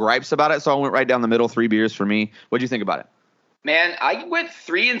real gripes about it, so I went right down the middle. 3 beers for me. What'd you think about it? Man, I went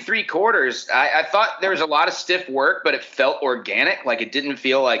 3 3/4. I thought there was a lot of stiff work, but it felt organic. Like it didn't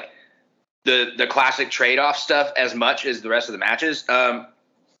feel like the classic trade-off stuff as much as the rest of the matches.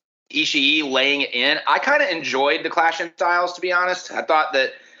 Ishii laying it in. I kind of enjoyed the clash in styles, to be honest. I thought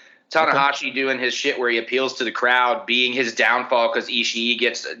that Tanahashi doing his shit where he appeals to the crowd being his downfall because Ishii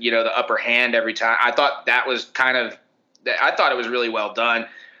gets, the upper hand every time. I thought that was I thought it was really well done.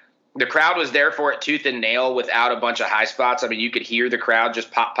 The crowd was there for it tooth and nail without a bunch of high spots. I mean, you could hear the crowd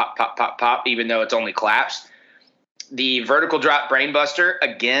just pop, pop, pop, pop, pop, even though it's only claps. The vertical drop brainbuster,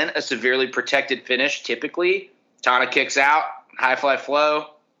 again, a severely protected finish typically. Tana kicks out, high fly flow.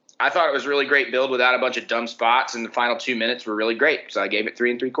 I thought it was really great build without a bunch of dumb spots, and the final 2 minutes were really great. So I gave it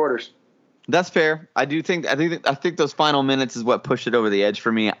 3 3/4. That's fair. I think those final minutes is what pushed it over the edge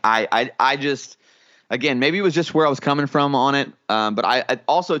for me. I just, again, maybe it was just where I was coming from on it. But I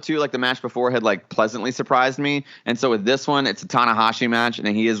also too, like the match before had like pleasantly surprised me. And so with this one, it's a Tanahashi match and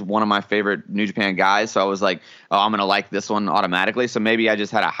he is one of my favorite New Japan guys. So I was like, oh, I'm going to like this one automatically. So maybe I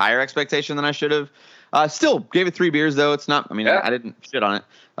just had a higher expectation than I should have. Still gave it 3 beers though. It's not, I didn't shit on it.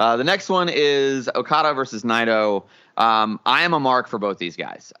 The next one is Okada versus Naito. I am a mark for both these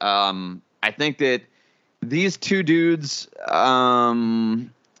guys. I think that these two dudes,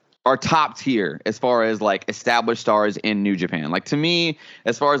 are top tier as far as like established stars in New Japan. Like to me,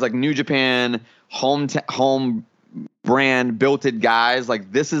 as far as like New Japan home brand built-it guys,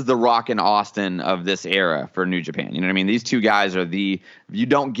 like this is the Rock and Austin of this era for New Japan. You know what I mean? These two guys are you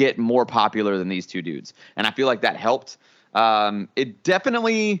don't get more popular than these two dudes. And I feel like that helped. It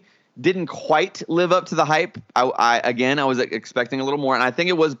definitely didn't quite live up to the hype. I was expecting a little more, and I think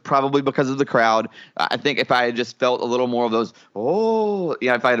it was probably because of the crowd. I think if I had just felt a little more of those,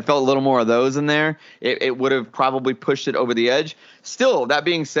 if I had felt a little more of those in there, it would have probably pushed it over the edge. Still, that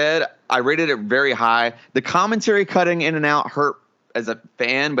being said, I rated it very high. The commentary cutting in and out hurt as a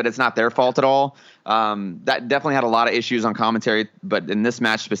fan, but it's not their fault at all. That definitely had a lot of issues on commentary, but in this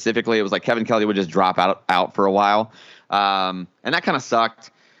match specifically, it was like Kevin Kelly would just drop out for a while, and that kind of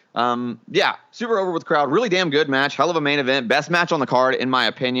sucked. Super over with the crowd. Really damn good match. Hell of a main event. Best match on the card, in my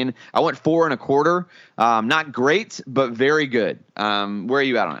opinion. I went 4 1/4. Not great, but very good. Where are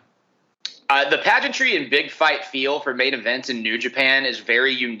you at on it? The pageantry and big fight feel for main events in New Japan is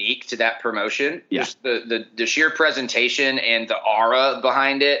very unique to that promotion. Yeah. Just the sheer presentation and the aura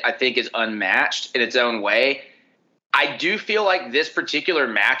behind it, I think, is unmatched in its own way. I do feel like this particular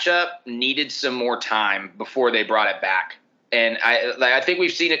matchup needed some more time before they brought it back. And I think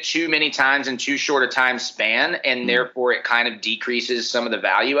we've seen it too many times in too short a time span, and therefore it kind of decreases some of the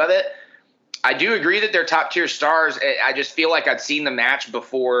value of it. I do agree that they're top tier stars. I just feel like I'd seen the match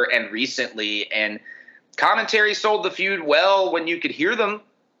before and recently, and commentary sold the feud well when you could hear them.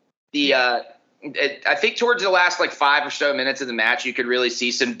 I think towards the last 5 or so minutes of the match, you could really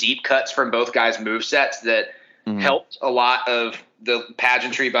see some deep cuts from both guys' movesets that helped a lot of the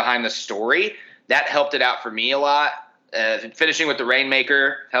pageantry behind the story. That helped it out for me a lot. Finishing with the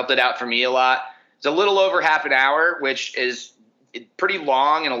Rainmaker helped it out for me a lot. It's a little over half an hour, which is pretty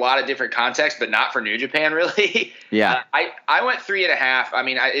long in a lot of different contexts, but not for New Japan, really. Yeah. I went 3.5. I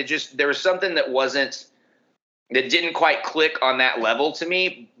mean, there was something that didn't quite click on that level to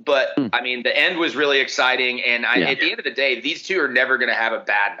me. But I mean, the end was really exciting. And at the end of the day, these two are never going to have a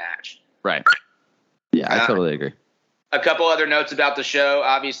bad match. Right. Yeah, I totally agree. A couple other notes about the show.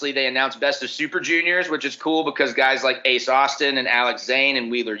 Obviously, they announced Best of Super Juniors, which is cool because guys like Ace Austin and Alex Zane and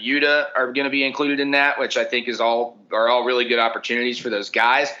Wheeler Yuta are going to be included in that, which I think are all really good opportunities for those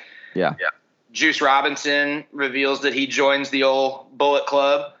guys. Yeah. Juice Robinson reveals that he joins the old Bullet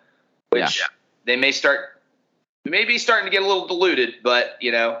Club, which they may be starting to get a little diluted, but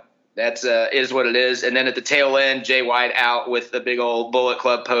that's is what it is. And then at the tail end, Jay White out with the big old Bullet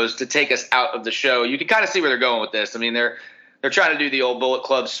Club pose to take us out of the show. You can kind of see where they're going with this. I mean, they're trying to do the old Bullet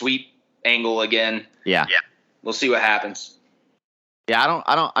Club sweep angle again. Yeah. We'll see what happens. Yeah, I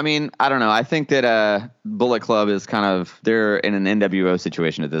don't know. I think that Bullet Club is they're in an NWO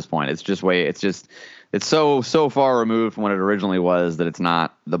situation at this point. It's so far removed from what it originally was that it's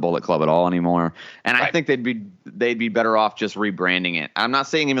not the Bullet Club at all anymore. And I think they'd be better off just rebranding it. I'm not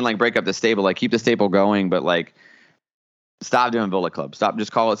saying even like break up the stable, like keep the stable going, but like stop doing Bullet Club. Stop,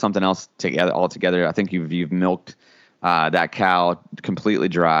 just call it something else altogether. I think you've milked that cow completely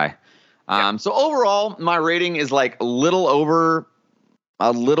dry. So overall, my rating is like a little over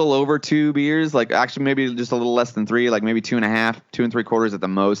 2 beers, like actually maybe just a little less than 3, like maybe 2.5, 2 3/4 at the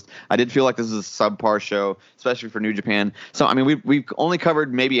most. I did feel like this is a subpar show, especially for New Japan. So I mean, we've only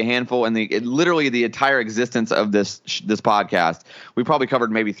covered maybe a handful, and literally the entire existence of this podcast, we probably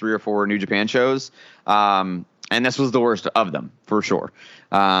covered maybe 3 or 4 New Japan shows, and this was the worst of them for sure.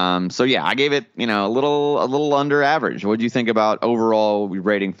 So yeah, I gave it a little under average. What do you think about overall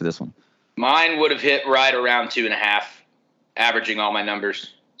rating for this one? Mine would have hit right around 2.5. Averaging all my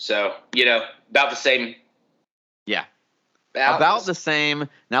numbers. So, about the same. Yeah. About the same.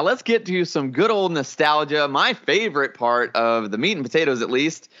 Now let's get to some good old nostalgia. My favorite part of the meat and potatoes, at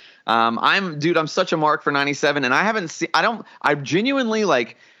least. I'm such a mark for 97, and I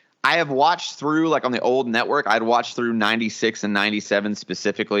have watched through, like on the old network, I'd watched through 96 and 97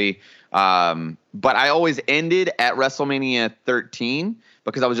 specifically. But I always ended at WrestleMania 13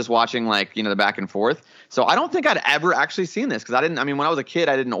 because I was just watching the back and forth. So I don't think I'd ever actually seen this because when I was a kid,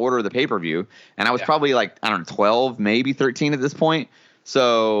 I didn't order the pay-per-view, and I was probably 12, maybe 13 at this point.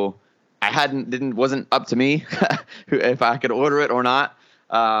 So wasn't up to me if I could order it or not.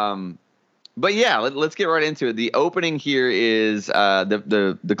 But yeah, let's get right into it. The opening here is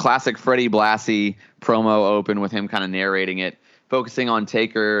the classic Freddie Blassie promo open with him kind of narrating it, focusing on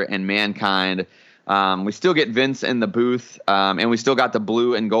Taker and Mankind. We still get Vince in the booth, and we still got the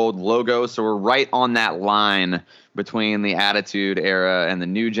blue and gold logo, so we're right on that line between the Attitude Era and the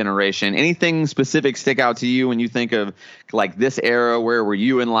New Generation. Anything specific stick out to you when you think of like this era? Where were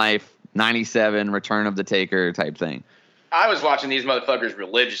you in life? 97, Return of the Taker type thing. I was watching these motherfuckers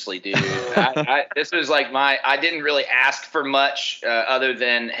religiously, dude. This was like I didn't really ask for much other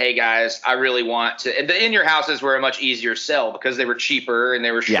than, hey, guys, I really want to. And the In Your Houses were a much easier sell because they were cheaper and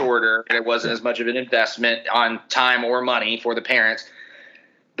they were shorter and it wasn't as much of an investment on time or money for the parents.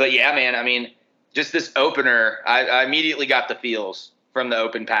 But yeah, man, I mean, just this opener, I immediately got the feels from the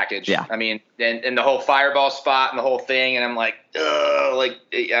open package. Yeah. I mean, and the whole fireball spot and the whole thing. And I'm like, I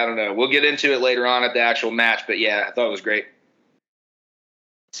don't know. We'll get into it later on at the actual match. But yeah, I thought it was great.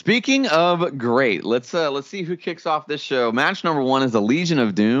 Speaking of great, let's see who kicks off this show. Match number 1 is the Legion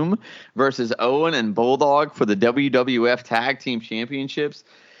of Doom versus Owen and Bulldog for the WWF Tag Team Championships.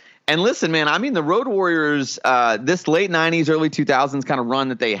 And listen, man, I mean, the Road Warriors, this late 90s, early 2000s kind of run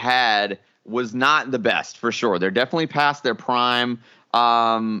that they had was not the best for sure. They're definitely past their prime.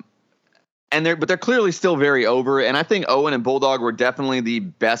 But they're clearly still very over. And I think Owen and Bulldog were definitely the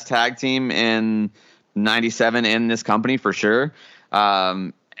best tag team in 97 in this company for sure.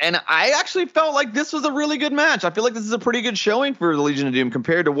 And I actually felt like this was a really good match. I feel like this is a pretty good showing for the Legion of Doom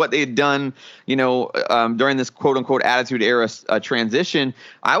compared to what they had done, during this quote-unquote Attitude Era transition.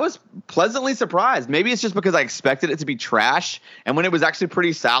 I was pleasantly surprised. Maybe it's just because I expected it to be trash, and when it was actually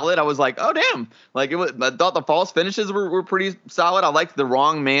pretty solid, I was like, oh, damn. I thought the false finishes were pretty solid. I liked the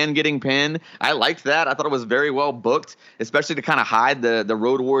wrong man getting pinned. I liked that. I thought it was very well booked, especially to kind of hide the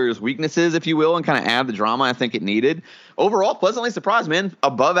Road Warriors' weaknesses, if you will, and kind of add the drama I think it needed. Overall, pleasantly surprised, man.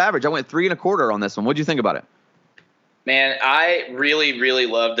 Above average. I went 3 1/4 on this one. What do you think about it? Man, I really, really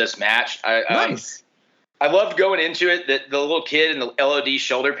loved this match. Nice. I loved going into it that the little kid in the LOD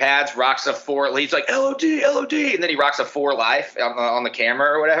shoulder pads rocks a 4. He's like, LOD, and then he rocks a 4 life on the camera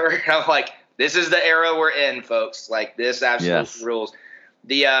or whatever. And I'm like, This is the era we're in, folks. Like, this absolutely rules.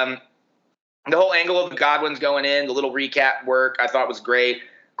 The whole angle of the Godwins going in, the little recap work, I thought was great.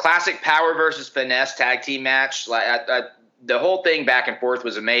 Classic power versus finesse tag team match. Like, the whole thing back and forth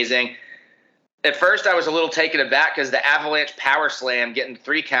was amazing. At first, I was a little taken aback because the Avalanche power slam getting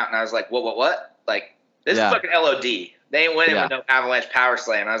 3 count, and I was like, what? Like, this is fucking LOD. They ain't winning with no Avalanche power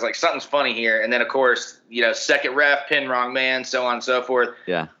slam. I was like, something's funny here. And then, of course, second ref, pin wrong man, so on and so forth.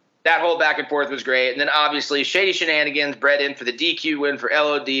 Yeah. That whole back and forth was great. And then, obviously, Shady Shenanigans bred in for the DQ win for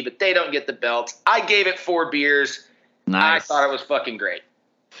LOD, but they don't get the belts. I gave it 4 beers. Nice. I thought it was fucking great.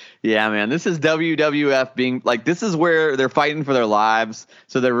 Yeah, man, this is WWF being like, this is where they're fighting for their lives.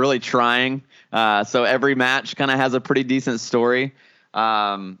 So they're really trying. So every match kind of has a pretty decent story.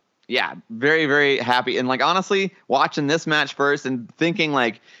 Yeah, very, very happy. And like, honestly, watching this match first and thinking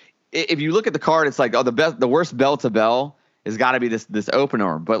like, if you look at the card, it's like, the worst bell to bell has got to be this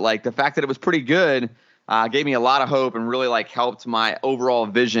opener. But like the fact that it was pretty good gave me a lot of hope and really like helped my overall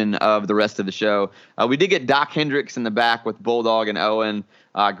vision of the rest of the show. We did get Doc Hendricks in the back with Bulldog and Owen.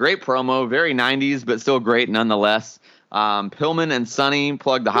 Great promo, very 90s, but still great nonetheless. Pillman and Sonny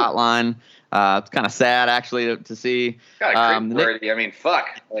plugged the hotline. It's kind of sad actually to see. Kind of cringe-worthy. I mean, fuck.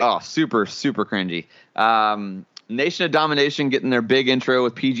 Like, super, super cringy. Nation of Domination getting their big intro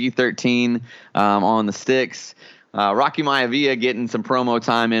with PG-13 on the sticks. Rocky Maivia getting some promo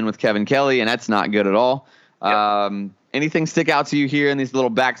time in with Kevin Kelly, and that's not good at all. Yep. Anything stick out to you here in these little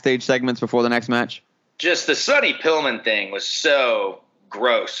backstage segments before the next match? Just the Sonny Pillman thing was so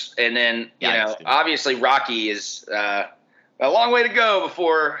gross. And then, obviously Rocky is a long way to go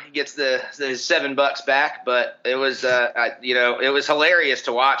before he gets his $7 back. But it was, it was hilarious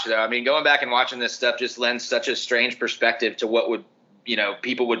to watch, though. I mean, going back and watching this stuff just lends such a strange perspective to what would,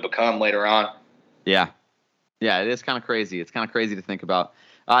 people would become later on. Yeah. Yeah, it is kind of crazy. It's kind of crazy to think about.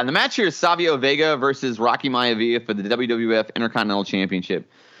 The match here is Savio Vega versus Rocky Maivia for the WWF Intercontinental Championship.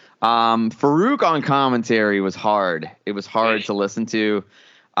 Farouk on commentary was hard. It was hard to listen to.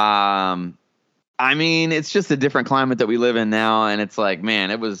 I mean, it's just a different climate that we live in now, and it's like, man,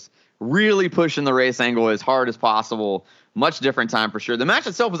 it was really pushing the race angle as hard as possible. Much different time for sure. The match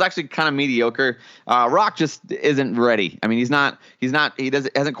itself was actually kind of mediocre. Rock just isn't ready. I mean, he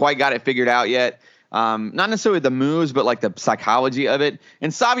hasn't quite got it figured out yet. Not necessarily the moves, but like the psychology of it.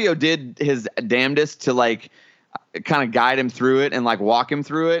 And Savio did his damnedest to like kind of guide him through it and like walk him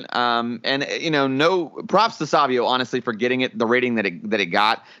through it. No props to Savio, honestly, for getting it the rating that it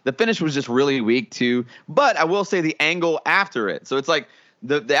got. The finish was just really weak too. But I will say the angle after it. So it's like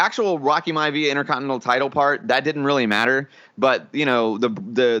the actual Rocky Maivia Intercontinental title part, that didn't really matter. But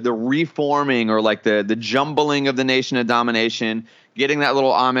the reforming or like the jumbling of the Nation of Domination, getting that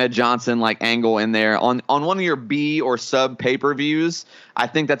little Ahmed Johnson like angle in there on one of your B or sub pay-per-views, I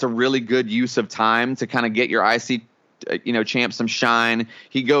think that's a really good use of time to kind of get your IC champ some shine.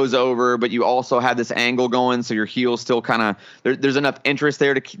 He goes over, but you also have this angle going, so your heel still kind of there's enough interest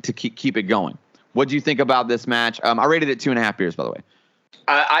there to keep it going. What do you think about this match? I rated it 2.5 beers, by the way.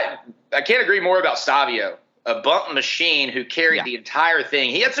 I can't agree more about Savio, a bump machine who carried the entire thing.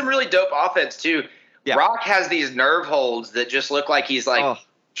 He had some really dope offense too. Yeah. Rock has these nerve holds that just look like he's like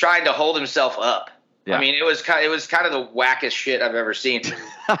trying to hold himself up. Yeah. I mean, it was kind of the wackest shit I've ever seen.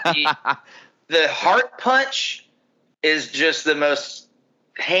 The heart punch is just the most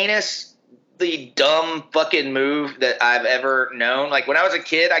heinously dumb fucking move that I've ever known. Like when I was a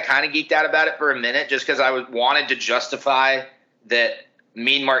kid, I kind of geeked out about it for a minute just because I wanted to justify that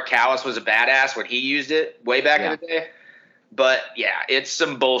Mean Mark Callis was a badass when he used it way back in the day. But yeah, it's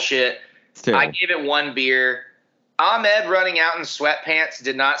some bullshit. I gave it 1 beer. Ahmed running out in sweatpants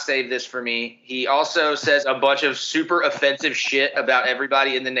did not save this for me. He also says a bunch of super offensive shit about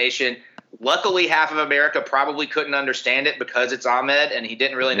everybody in the nation. Luckily, half of America probably couldn't understand it because it's Ahmed and he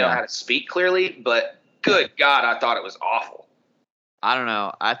didn't really know how to speak clearly. But good God, I thought it was awful. I don't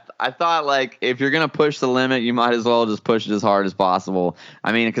know. I thought, like, if you're going to push the limit, you might as well just push it as hard as possible.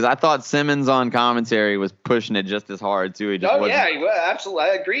 I mean, because I thought Simmons on commentary was pushing it just as hard, too. Absolutely.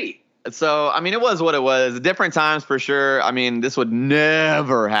 I agree. So, I mean, it was what it was. Different times for sure. I mean, this would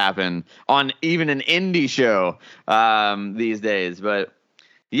never happen on even an indie show these days. But,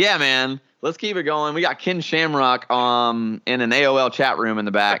 yeah, man, let's keep it going. We got Ken Shamrock in an AOL chat room in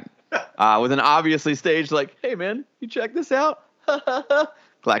the back with an obviously staged, like, hey, man, you check this out?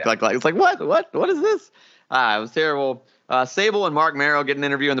 Clack, clack, clack. It's like, what is this? It was terrible. Sable and Mark Merrow get an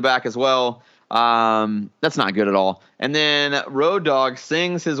interview in the back as well. That's not good at all. And then Road Dogg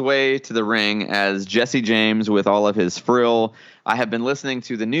sings his way to the ring as Jesse James with all of his frill. I have been listening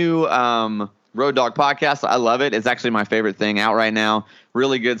to the new Road Dog Podcast. I love it. It's actually my favorite thing out right now.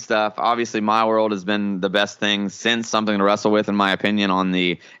 Really good stuff. Obviously, My World has been the best thing since Something to Wrestle With, in my opinion, on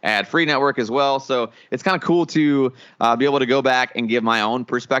the ad-free network as well. So it's kind of cool to be able to go back and give my own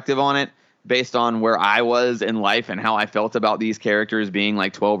perspective on it based on where I was in life and how I felt about these characters being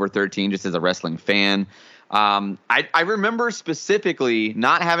like 12 or 13 just as a wrestling fan. I remember specifically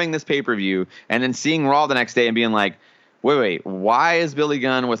not having this pay-per-view and then seeing Raw the next day and being like, wait, why is Billy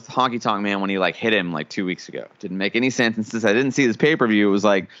Gunn with Honky Tonk Man when he like hit him like 2 weeks ago? Didn't make any sense. And since I didn't see this pay-per-view, it was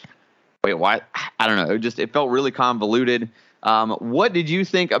like, wait, why? I don't know. It felt really convoluted. What did you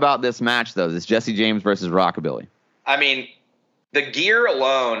think about this match, though, this Jesse James versus Rockabilly? I mean, the gear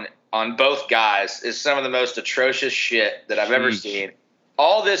alone on both guys is some of the most atrocious shit that I've ever seen.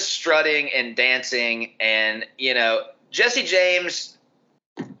 All this strutting and dancing and, Jesse James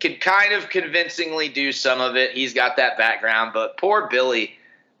could kind of convincingly do some of it. He's got that background, but poor Billy,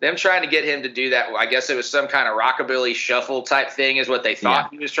 them trying to get him to do that, I guess it was some kind of rockabilly shuffle type thing is what they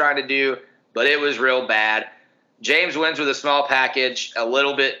thought he was trying to do, but it was real bad. James wins with a small package, a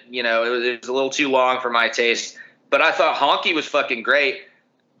little bit, it was a little too long for my taste, but I thought Honky was fucking great.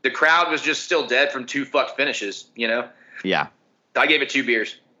 The crowd was just still dead from 2 fucked finishes, Yeah. I gave it 2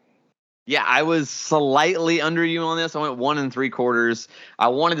 beers. Yeah, I was slightly under you on this. I went 1 3/4. I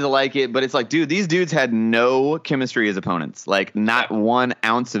wanted to like it, but it's like, dude, these dudes had no chemistry as opponents. Like, not 1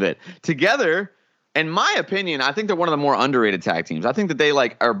 ounce of it. Together, in my opinion, I think they're one of the more underrated tag teams. I think that they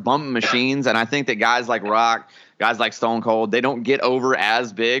are bump machines, and I think that guys like Rock, guys like Stone Cold, they don't get over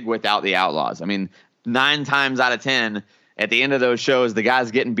as big without the Outlaws. I mean, 9 times out of 10, at the end of those shows, the guys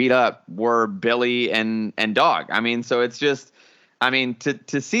getting beat up were Billy and Dog. I mean, so it's just,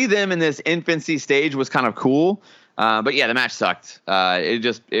 to see them in this infancy stage was kind of cool. But yeah, the match sucked.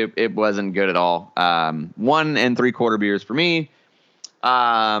 It wasn't good at all. 1 3/4 beers for me.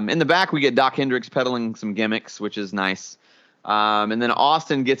 In the back, we get Doc Hendricks peddling some gimmicks, which is nice. And then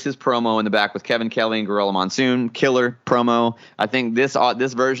Austin gets his promo in the back with Kevin Kelly and Gorilla Monsoon. Killer promo. I think this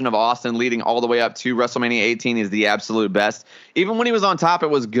version of Austin leading all the way up to WrestleMania 18 is the absolute best. Even when he was on top, it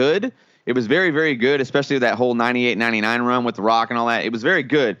was good. It was very, very good, especially that whole 98-99 run with The Rock and all that. It was very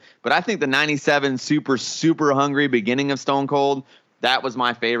good. But I think the 97 super, super hungry beginning of Stone Cold, that was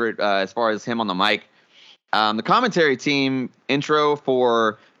my favorite as far as him on the mic. The commentary team intro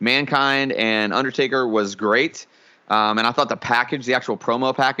for Mankind and Undertaker was great. And I thought the actual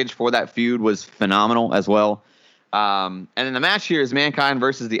promo package for that feud was phenomenal as well. And then the match here is Mankind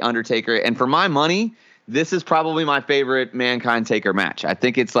versus The Undertaker. And for my money, this is probably my favorite Mankind Taker match. I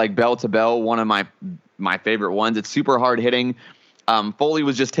think it's like bell to bell, one of my favorite ones. It's super hard hitting. Foley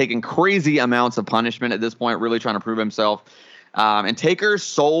was just taking crazy amounts of punishment at this point, really trying to prove himself. And Taker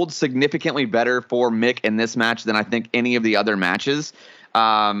sold significantly better for Mick in this match than I think any of the other matches.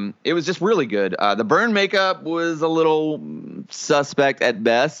 It was just really good. The burn makeup was a little suspect at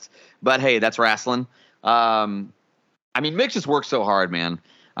best, but hey, that's wrestling. Mick just works so hard, man.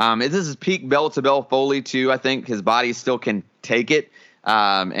 This is peak bell-to-bell Foley, too. I think his body still can take it.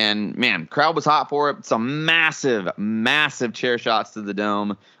 And, man, crowd was hot for it. Some massive, massive chair shots to the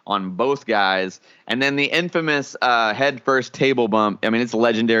dome on both guys. And then the infamous head-first table bump. It's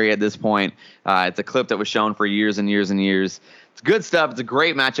legendary at this point. It's a clip that was shown for years and years and years. It's good stuff. It's a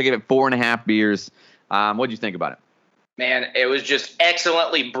great match. I gave it 4.5 beers. What did you think about it? Man, it was just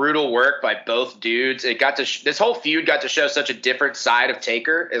excellently brutal work by both dudes. It got to this whole feud got to show such a different side of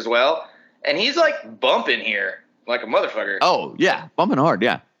Taker as well, and he's like bumping here like a motherfucker. Oh yeah, bumping hard.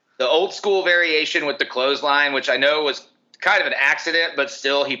 Yeah, the old school variation with the clothesline, which I know was kind of an accident, but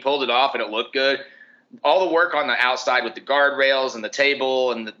still he pulled it off and it looked good. All the work on the outside with the guardrails and the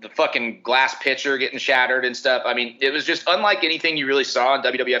table and the fucking glass pitcher getting shattered and stuff. It was just unlike anything you really saw on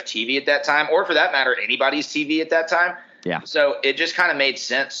WWF TV at that time, or for that matter, anybody's TV at that time. Yeah. So it just kind of made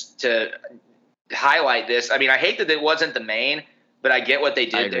sense to highlight this. I hate that it wasn't the main, but I get what they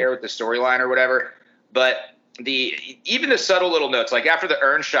did there with the storyline or whatever. But even the subtle little notes, like after the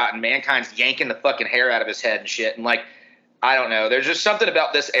urn shot and Mankind's yanking the fucking hair out of his head and shit, and I don't know. There's just something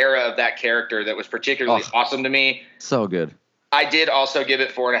about this era of that character that was particularly awesome to me. So good. I did also give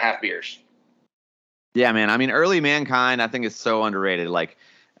it 4.5 beers. Yeah, man. Early Mankind, I think is so underrated.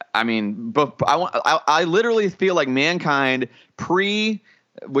 But I literally feel like Mankind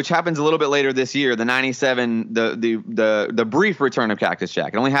which happens a little bit later this year, the 97, the brief return of Cactus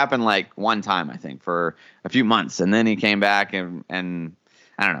Jack. It only happened 1 time, I think, for a few months, and then he came back and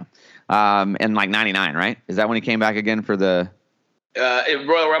I don't know. In 99, right? Is that when he came back again for the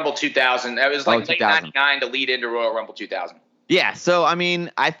Royal Rumble 2000? That was late 2000. 99 to lead into Royal Rumble 2000. Yeah, so I mean,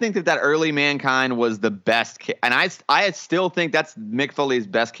 I think that early Mankind was the best, and I still think that's Mick Foley's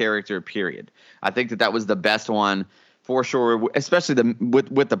best character. Period. I think that was the best one for sure, especially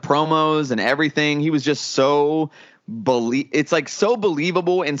with the promos and everything. He was just so it's like so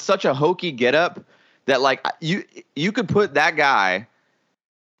believable and such a hokey getup that like you could put that guy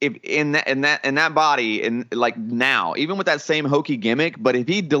in that body and like now, even with that same hokey gimmick, but if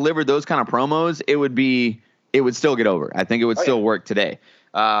he delivered those kind of promos, it would still get over. I think it would still work today.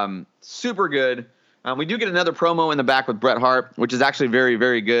 Super good. We do get another promo in the back with Bret Hart, which is actually very,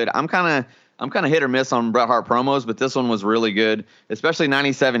 very good. I'm kind of hit or miss on Bret Hart promos, but this one was really good, especially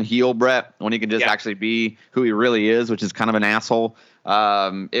 97 heel Bret when he can just actually be who he really is, which is kind of an asshole.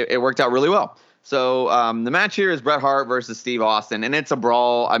 It worked out really well. So the match here is Bret Hart versus Steve Austin, and it's a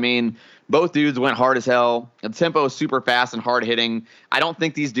brawl. I mean, both dudes went hard as hell. The tempo is super fast and hard hitting. I don't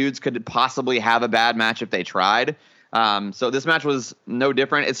think these dudes could possibly have a bad match if they tried. So this match was no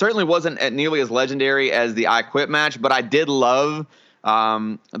different. It certainly wasn't nearly as legendary as the I Quit match, but I did love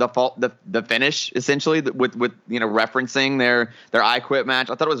the finish essentially with referencing their I Quit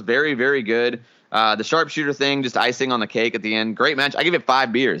match. I thought it was very, very good. The sharpshooter thing, just icing on the cake at the end. Great match. I give it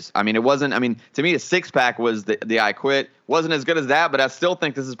 5 beers. I mean, it wasn't. I mean, to me, a 6-pack was the I Quit. Wasn't as good as that, but I still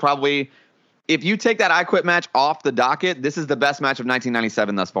think this is probably, if you take that I Quit match off the docket, this is the best match of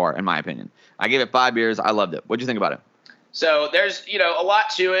 1997 thus far, in my opinion. I gave it 5 beers. I loved it. What'd you think about it? So there's, a lot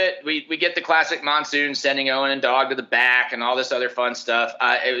to it. We get the classic Monsoon sending Owen and Dog to the back and all this other fun stuff.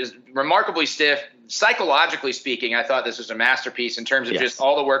 It was remarkably stiff. Psychologically speaking, I thought this was a masterpiece in terms of just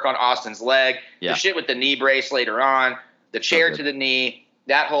all the work on Austin's leg, the shit with the knee brace later on, the chair to the knee,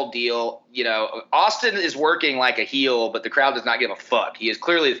 that whole deal. Austin is working like a heel, but the crowd does not give a fuck. He is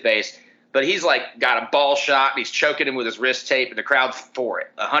clearly the face, but he's like got a ball shot and he's choking him with his wrist tape, and the crowd's for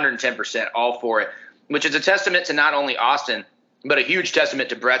it, 110% all for it, which is a testament to not only Austin, but a huge testament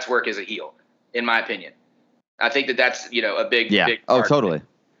to Bret's work as a heel, in my opinion. I think that's, a big, big part. Oh, totally.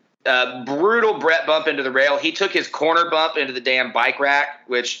 Brutal Bret bump into the rail. He took his corner bump into the damn bike rack,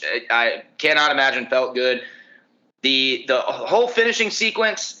 which I cannot imagine felt good. The whole finishing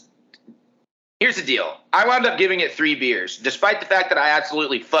sequence, here's the deal. I wound up giving it 3 beers, despite the fact that I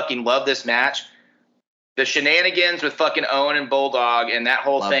absolutely fucking love this match. The shenanigans with fucking Owen and Bulldog and that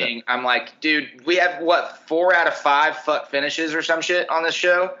whole thing, it. I'm like, dude, we have, 4 out of 5 fuck finishes or some shit on this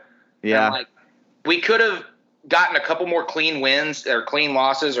show? Yeah. I'm like, we could have gotten a couple more clean wins or clean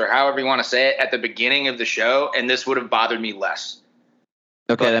losses or however you want to say it at the beginning of the show, and this would have bothered me less.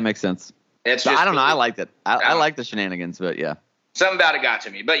 Okay, that makes sense. It's I don't know. I liked it. I like the shenanigans, but yeah. Something about it got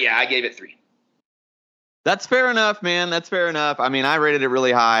to me. But yeah, I gave it 3. That's fair enough, man. That's fair enough. I mean, I rated it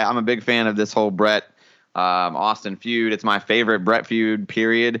really high. I'm a big fan of this whole Bret Austin feud. It's my favorite Bret feud,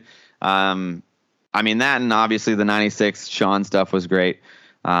 period. I mean, that and obviously the 96 Shawn stuff was great.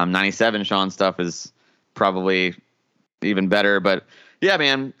 97 Shawn stuff is probably even better, but yeah,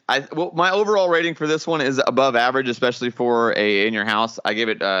 man. My overall rating for this one is above average, especially for a In Your House. I gave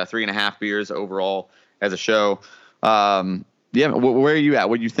it 3.5 beers overall as a show. Yeah, where are you at?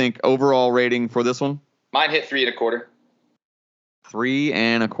 What do you think overall rating for this one? Mine hit 3.25.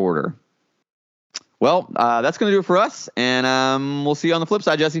 3.25. Well, that's gonna do it for us, and we'll see you on the flip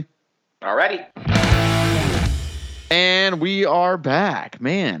side, Jesse. Alrighty. And we are back.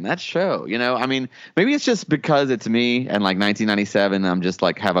 Man, that show, I mean, maybe it's just because it's me and like 1997, I'm just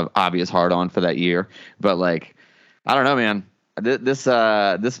like have an obvious hard on for that year. But like, I don't know, man. This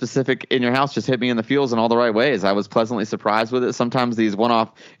specific In Your House just hit me in the feels in all the right ways. I was pleasantly surprised with it. Sometimes these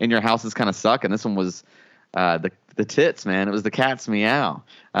one-off In Your Houses kind of suck, and this one was the tits, man. It was the cat's meow.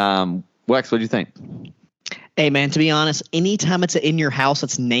 Wex, what'd you think? Hey, man, to be honest, anytime it's an In Your House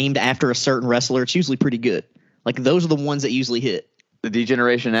that's named after a certain wrestler, it's usually pretty good. Like, those are the ones that usually hit. The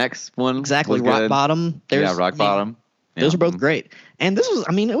D-Generation X one? Exactly. Rock Bottom. Rock Bottom. Those are both great. And this was,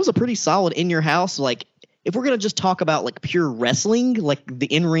 it was a pretty solid In Your House. Like, if we're going to just talk about, like, pure wrestling, like the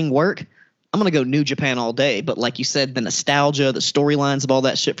in-ring work, I'm going to go New Japan all day. But like you said, the nostalgia, the storylines of all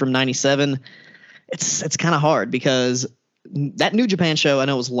that shit from 97, it's kind of hard because that New Japan show, I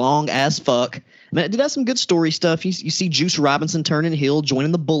know, was long as fuck. I mean, it did have some good story stuff. You see Juice Robinson turning heel,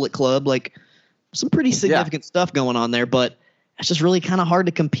 joining the Bullet Club, like some pretty significant stuff going on there. But it's just really kind of hard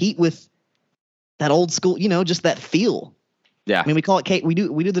to compete with that old school, just that feel. Yeah. I mean, we call it we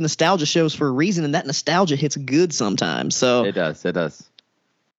do the nostalgia shows for a reason, and that nostalgia hits good sometimes. So it does. It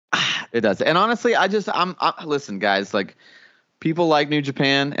does. And honestly, I'm listen, guys, like, people like New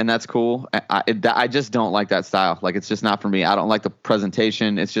Japan, and that's cool. I just don't like that style. Like, it's just not for me. I don't like the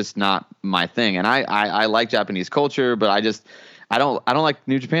presentation. It's just not my thing. And I like Japanese culture, but I don't like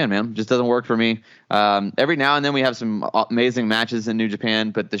New Japan, man. It just doesn't work for me. Every now and then we have some amazing matches in New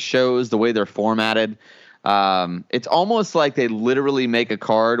Japan, but the shows, the way they're formatted, it's almost like they literally make a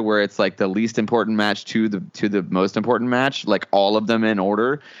card where it's like the least important match to the most important match, like all of them in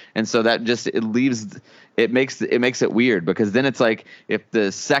order. And so that just it makes it weird, because then it's like if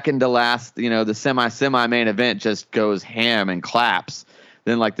the second to last, the semi main event just goes ham and claps,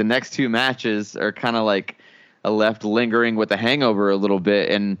 then like the next two matches are kind of like left lingering with the hangover a little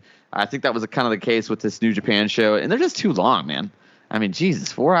bit. And I think that was kind of the case with this New Japan show. And they're just too long, man. I mean,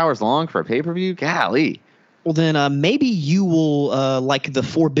 Jesus, 4 hours long for a pay-per-view? Golly. Well, then maybe you will like the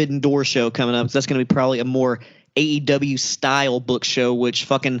Forbidden Door show coming up. That's going to be probably a more AEW style book show, which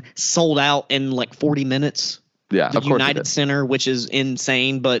fucking sold out in like 40 minutes. Yeah, the of course United Center, which is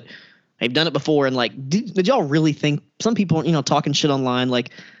insane, but they've done it before. And like, did y'all really think some people, talking shit online, like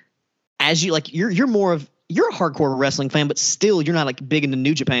as you like, you're a hardcore wrestling fan, but still you're not like big into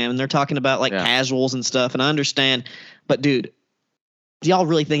New Japan, and they're talking about like casuals and stuff. And I understand, but dude, do y'all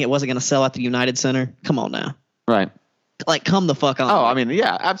really think it wasn't going to sell at the United Center? Come on now. Right. Like, come the fuck on. Oh, I mean,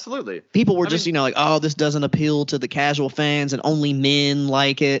 yeah, absolutely. People were like, oh, this doesn't appeal to the casual fans and only men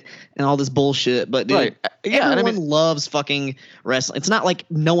like it and all this bullshit. But, dude, right. Yeah, everyone loves fucking wrestling. It's not like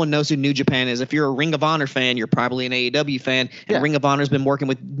no one knows who New Japan is. If you're a Ring of Honor fan, you're probably an AEW fan. And Ring of Honor's been working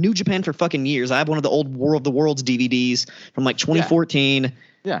with New Japan for fucking years. I have one of the old War of the Worlds DVDs from like 2014.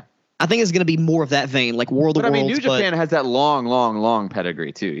 Yeah. I think it's going to be more of that vein, like World of Worlds. I mean, New Japan has that long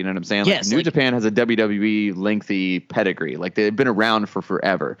pedigree, too. You know what I'm saying? Like, yes. New Japan has a WWE lengthy pedigree. Like, they've been around for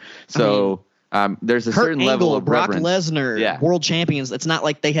forever. So there's a certain level of Brock reverence. Lesnar, world champions. It's not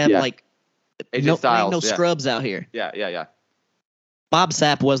like they have, like, AJ Styles, no scrubs out here. Yeah. Bob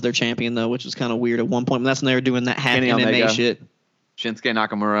Sapp was their champion, though, which was kind of weird at one point. That's when they were doing that hack MMA Omega, shit. Shinsuke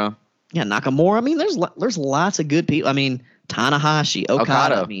Nakamura. Yeah, Nakamura. I mean, there's lots of good people. I mean, Tanahashi,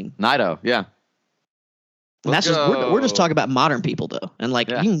 Okada. I mean, Naito. Yeah. That's just we're just talking about modern people though, and like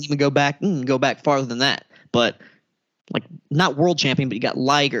you can even go back farther than that. But like not world champion, but you got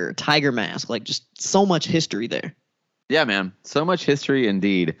Liger, Tiger Mask, like just so much history there. Yeah, man, so much history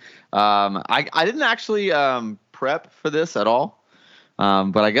indeed. I didn't actually prep for this at all,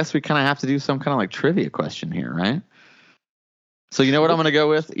 but I guess we kind of have to do some kind of like trivia question here, right? So you know what I'm going to go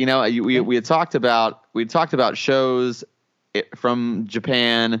with? We had talked about shows from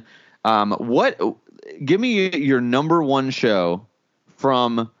Japan. Give me your number one show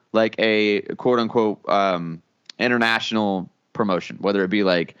from like a quote unquote international promotion, whether it be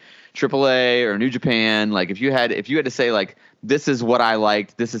like AAA or New Japan. Like if you had to say like, this is what I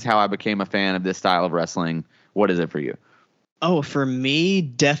liked, this is how I became a fan of this style of wrestling, what is it for you? Oh, for me,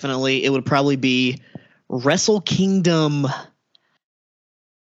 definitely it would probably be Wrestle Kingdom.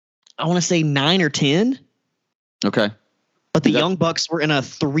 I want to say 9 or 10. Okay. But the Young Bucks were in a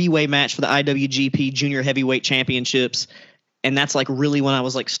 3-way match for the IWGP Junior Heavyweight Championships. And that's like really when I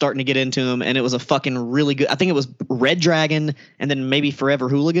was like starting to get into them. And it was a fucking really good. I think it was Red Dragon and then maybe Forever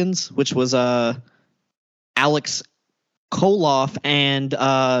Hooligans, which was Alex Koloff and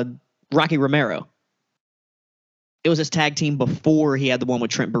Rocky Romero. It was his tag team before he had the one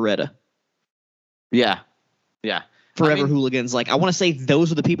with Trent Beretta. Yeah. Forever Hooligans. Like, I want to say those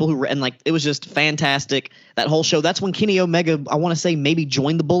were the people who were, and like, it was just fantastic. That whole show. That's when Kenny Omega, I want to say maybe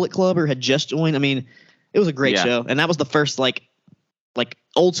joined the Bullet Club or had just joined. I mean, it was a great show. And that was the first like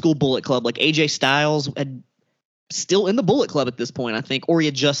old school Bullet Club. Like AJ Styles had still in the Bullet Club at this point, I think, or he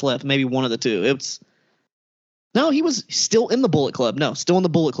had just left, maybe one of the two. No, he was still in the Bullet Club. No, still in the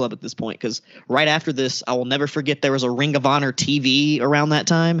Bullet Club at this point. Because right after this, I will never forget there was a Ring of Honor TV around that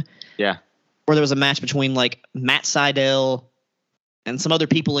time. Yeah. Where there was a match between like Matt Sydal and some other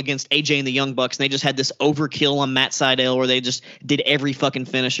people against AJ and the Young Bucks. And they just had this overkill on Matt Sydal where they just did every fucking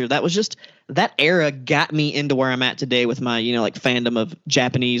finisher. That was just, that era got me into where I'm at today with my, like fandom of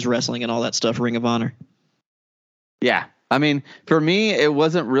Japanese wrestling and all that stuff, Ring of Honor. Yeah. I mean, for me, it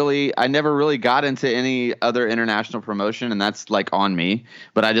wasn't really, I never really got into any other international promotion, and that's like on me.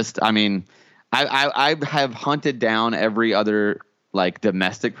 But I have hunted down every other like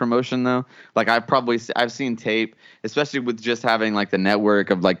domestic promotion though. Like I've seen tape, especially with just having like the network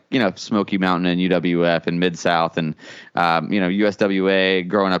of like, Smoky Mountain and UWF and Mid-South and, USWA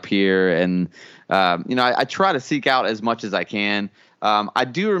growing up here. And, I try to seek out as much as I can. I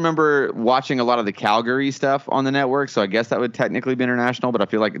do remember watching a lot of the Calgary stuff on the network, so I guess that would technically be international, but I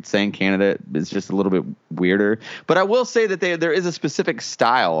feel like it's saying Canada is just a little bit weirder. But I will say that there is a specific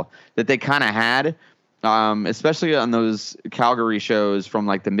style that they kind of had, especially on those Calgary shows from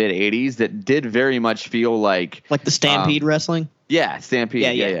like the mid 80s that did very much feel like the Stampede wrestling. Yeah,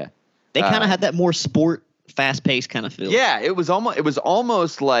 Stampede. Yeah. They kind of had that more sport fast-paced kind of feel. Yeah, it was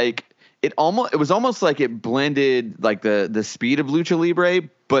almost like it blended like the speed of lucha libre,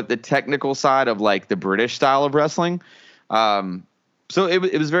 but the technical side of like the British style of wrestling. So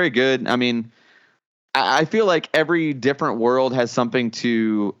it was very good. I mean, I feel like every different world has something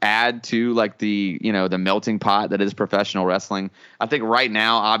to add to like the melting pot that is professional wrestling. I think right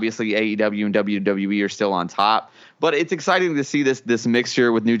now, obviously AEW and WWE are still on top, but it's exciting to see this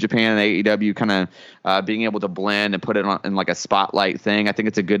mixture with New Japan and AEW kind of being able to blend and put it on in like a spotlight thing. I think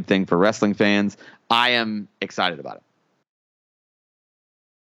it's a good thing for wrestling fans. I am excited about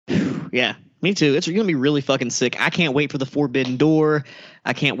it. Yeah. Me too. It's going to be really fucking sick. I can't wait for the Forbidden Door.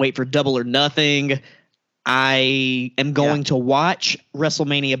 I can't wait for Double or Nothing. I am going to watch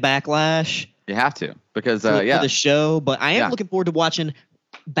WrestleMania Backlash. You have to because for the show, but I am looking forward to watching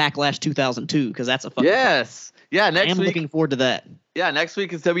Backlash 2002 because that's a fucking yes. Yeah, next week. I am looking forward to that. Yeah, next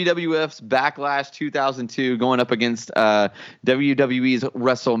week is WWF's Backlash 2002 going up against WWE's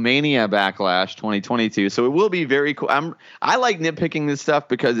WrestleMania Backlash 2022. So it will be very cool. I like nitpicking this stuff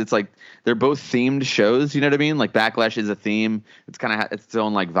because it's like they're both themed shows. You know what I mean? Like Backlash is a theme. It's kind of its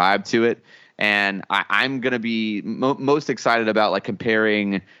own like vibe to it. And I'm going to be most excited about like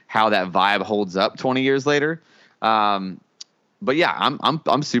comparing how that vibe holds up 20 years later. But yeah,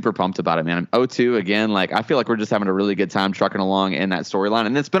 I'm super pumped about it, man. 02 again, like I feel like we're just having a really good time trucking along in that storyline.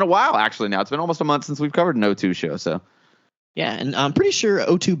 And it's been a while actually now. It's been almost a month since we've covered an 02 show. So yeah, and I'm pretty sure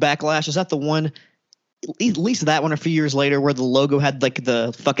 02 Backlash, is that the one, at least that one a few years later where the logo had like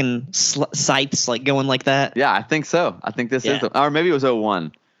the fucking scythes like going like that? Yeah, I think so. I think this is or maybe it was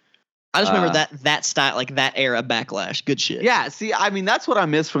 01. I just remember that style, like that era Backlash. Good shit. Yeah, see, I mean, that's what I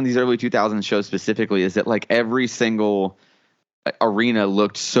miss from these early 2000s shows specifically is that like every single arena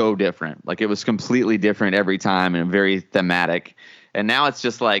looked so different. Like it was completely different every time and very thematic. And now it's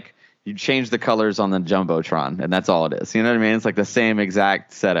just like you change the colors on the Jumbotron and that's all it is. You know what I mean? It's like the same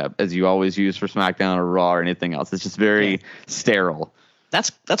exact setup as you always use for SmackDown or Raw or anything else. It's just very sterile.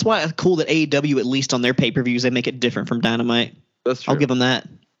 That's why it's cool that AEW, at least on their pay-per-views, they make it different from Dynamite. That's true. I'll give them that.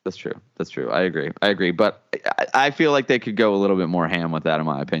 That's true. I agree. But I feel like they could go a little bit more ham with that, in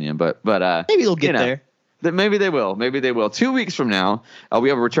my opinion. But maybe they'll get there. Maybe they will. 2 weeks from now, we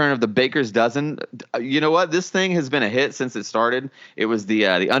have a return of the Baker's Dozen. You know what? This thing has been a hit since it started. It was the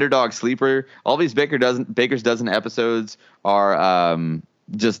underdog sleeper. All these Baker's Dozen episodes are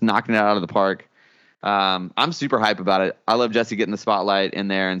just knocking it out of the park. I'm super hype about it. I love Jesse getting the spotlight in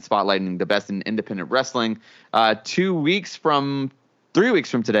there and spotlighting the best in independent wrestling. 3 weeks from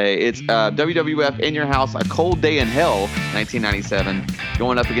today, it's WWF In Your House, A Cold Day in Hell, 1997,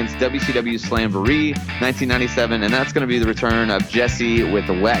 going up against WCW Slamboree, 1997, and that's going to be the return of Jesse with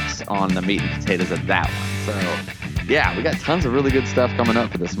the Wex on the meat and potatoes of that one. So, yeah, we got tons of really good stuff coming up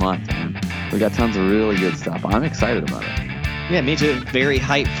for this month, man. We got tons of really good stuff. I'm excited about it. Yeah, me too. Very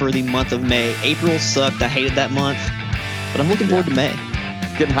hyped for the month of May. April sucked. I hated that month, but I'm looking forward to May.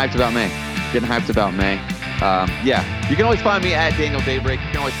 Getting hyped about May. Yeah, you can always find me at Daniel Daybreak. You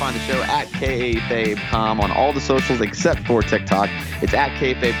can always find the show at KFabeCom on all the socials except for TikTok. It's at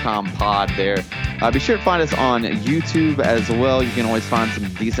KFabeCom Pod there. Be sure to find us on YouTube as well. You can always find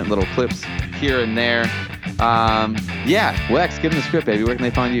some decent little clips here and there. Yeah, Wex, give them the script, baby. Where can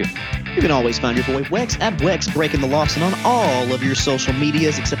they find you? You can always find your boy Wex at Wex Breaking the Lawson on all of your social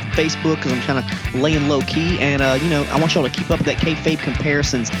medias except for Facebook because I'm kind of laying low key. And, I want y'all to keep up with that kayfabe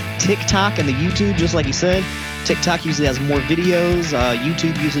comparisons. TikTok and the YouTube, just like you said. TikTok usually has more videos.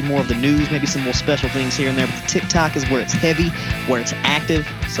 YouTube usually more of the news, maybe some more special things here and there. But TikTok is where it's heavy, where it's active.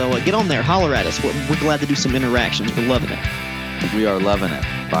 So get on there, holler at us. We're glad to do some interactions. We're loving it. We are loving it.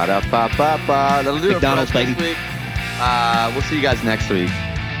 Ba-da-ba-ba-ba. That'll do McDonald's, it for us this week. We'll see you guys next week.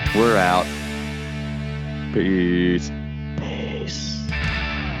 We're out. Peace.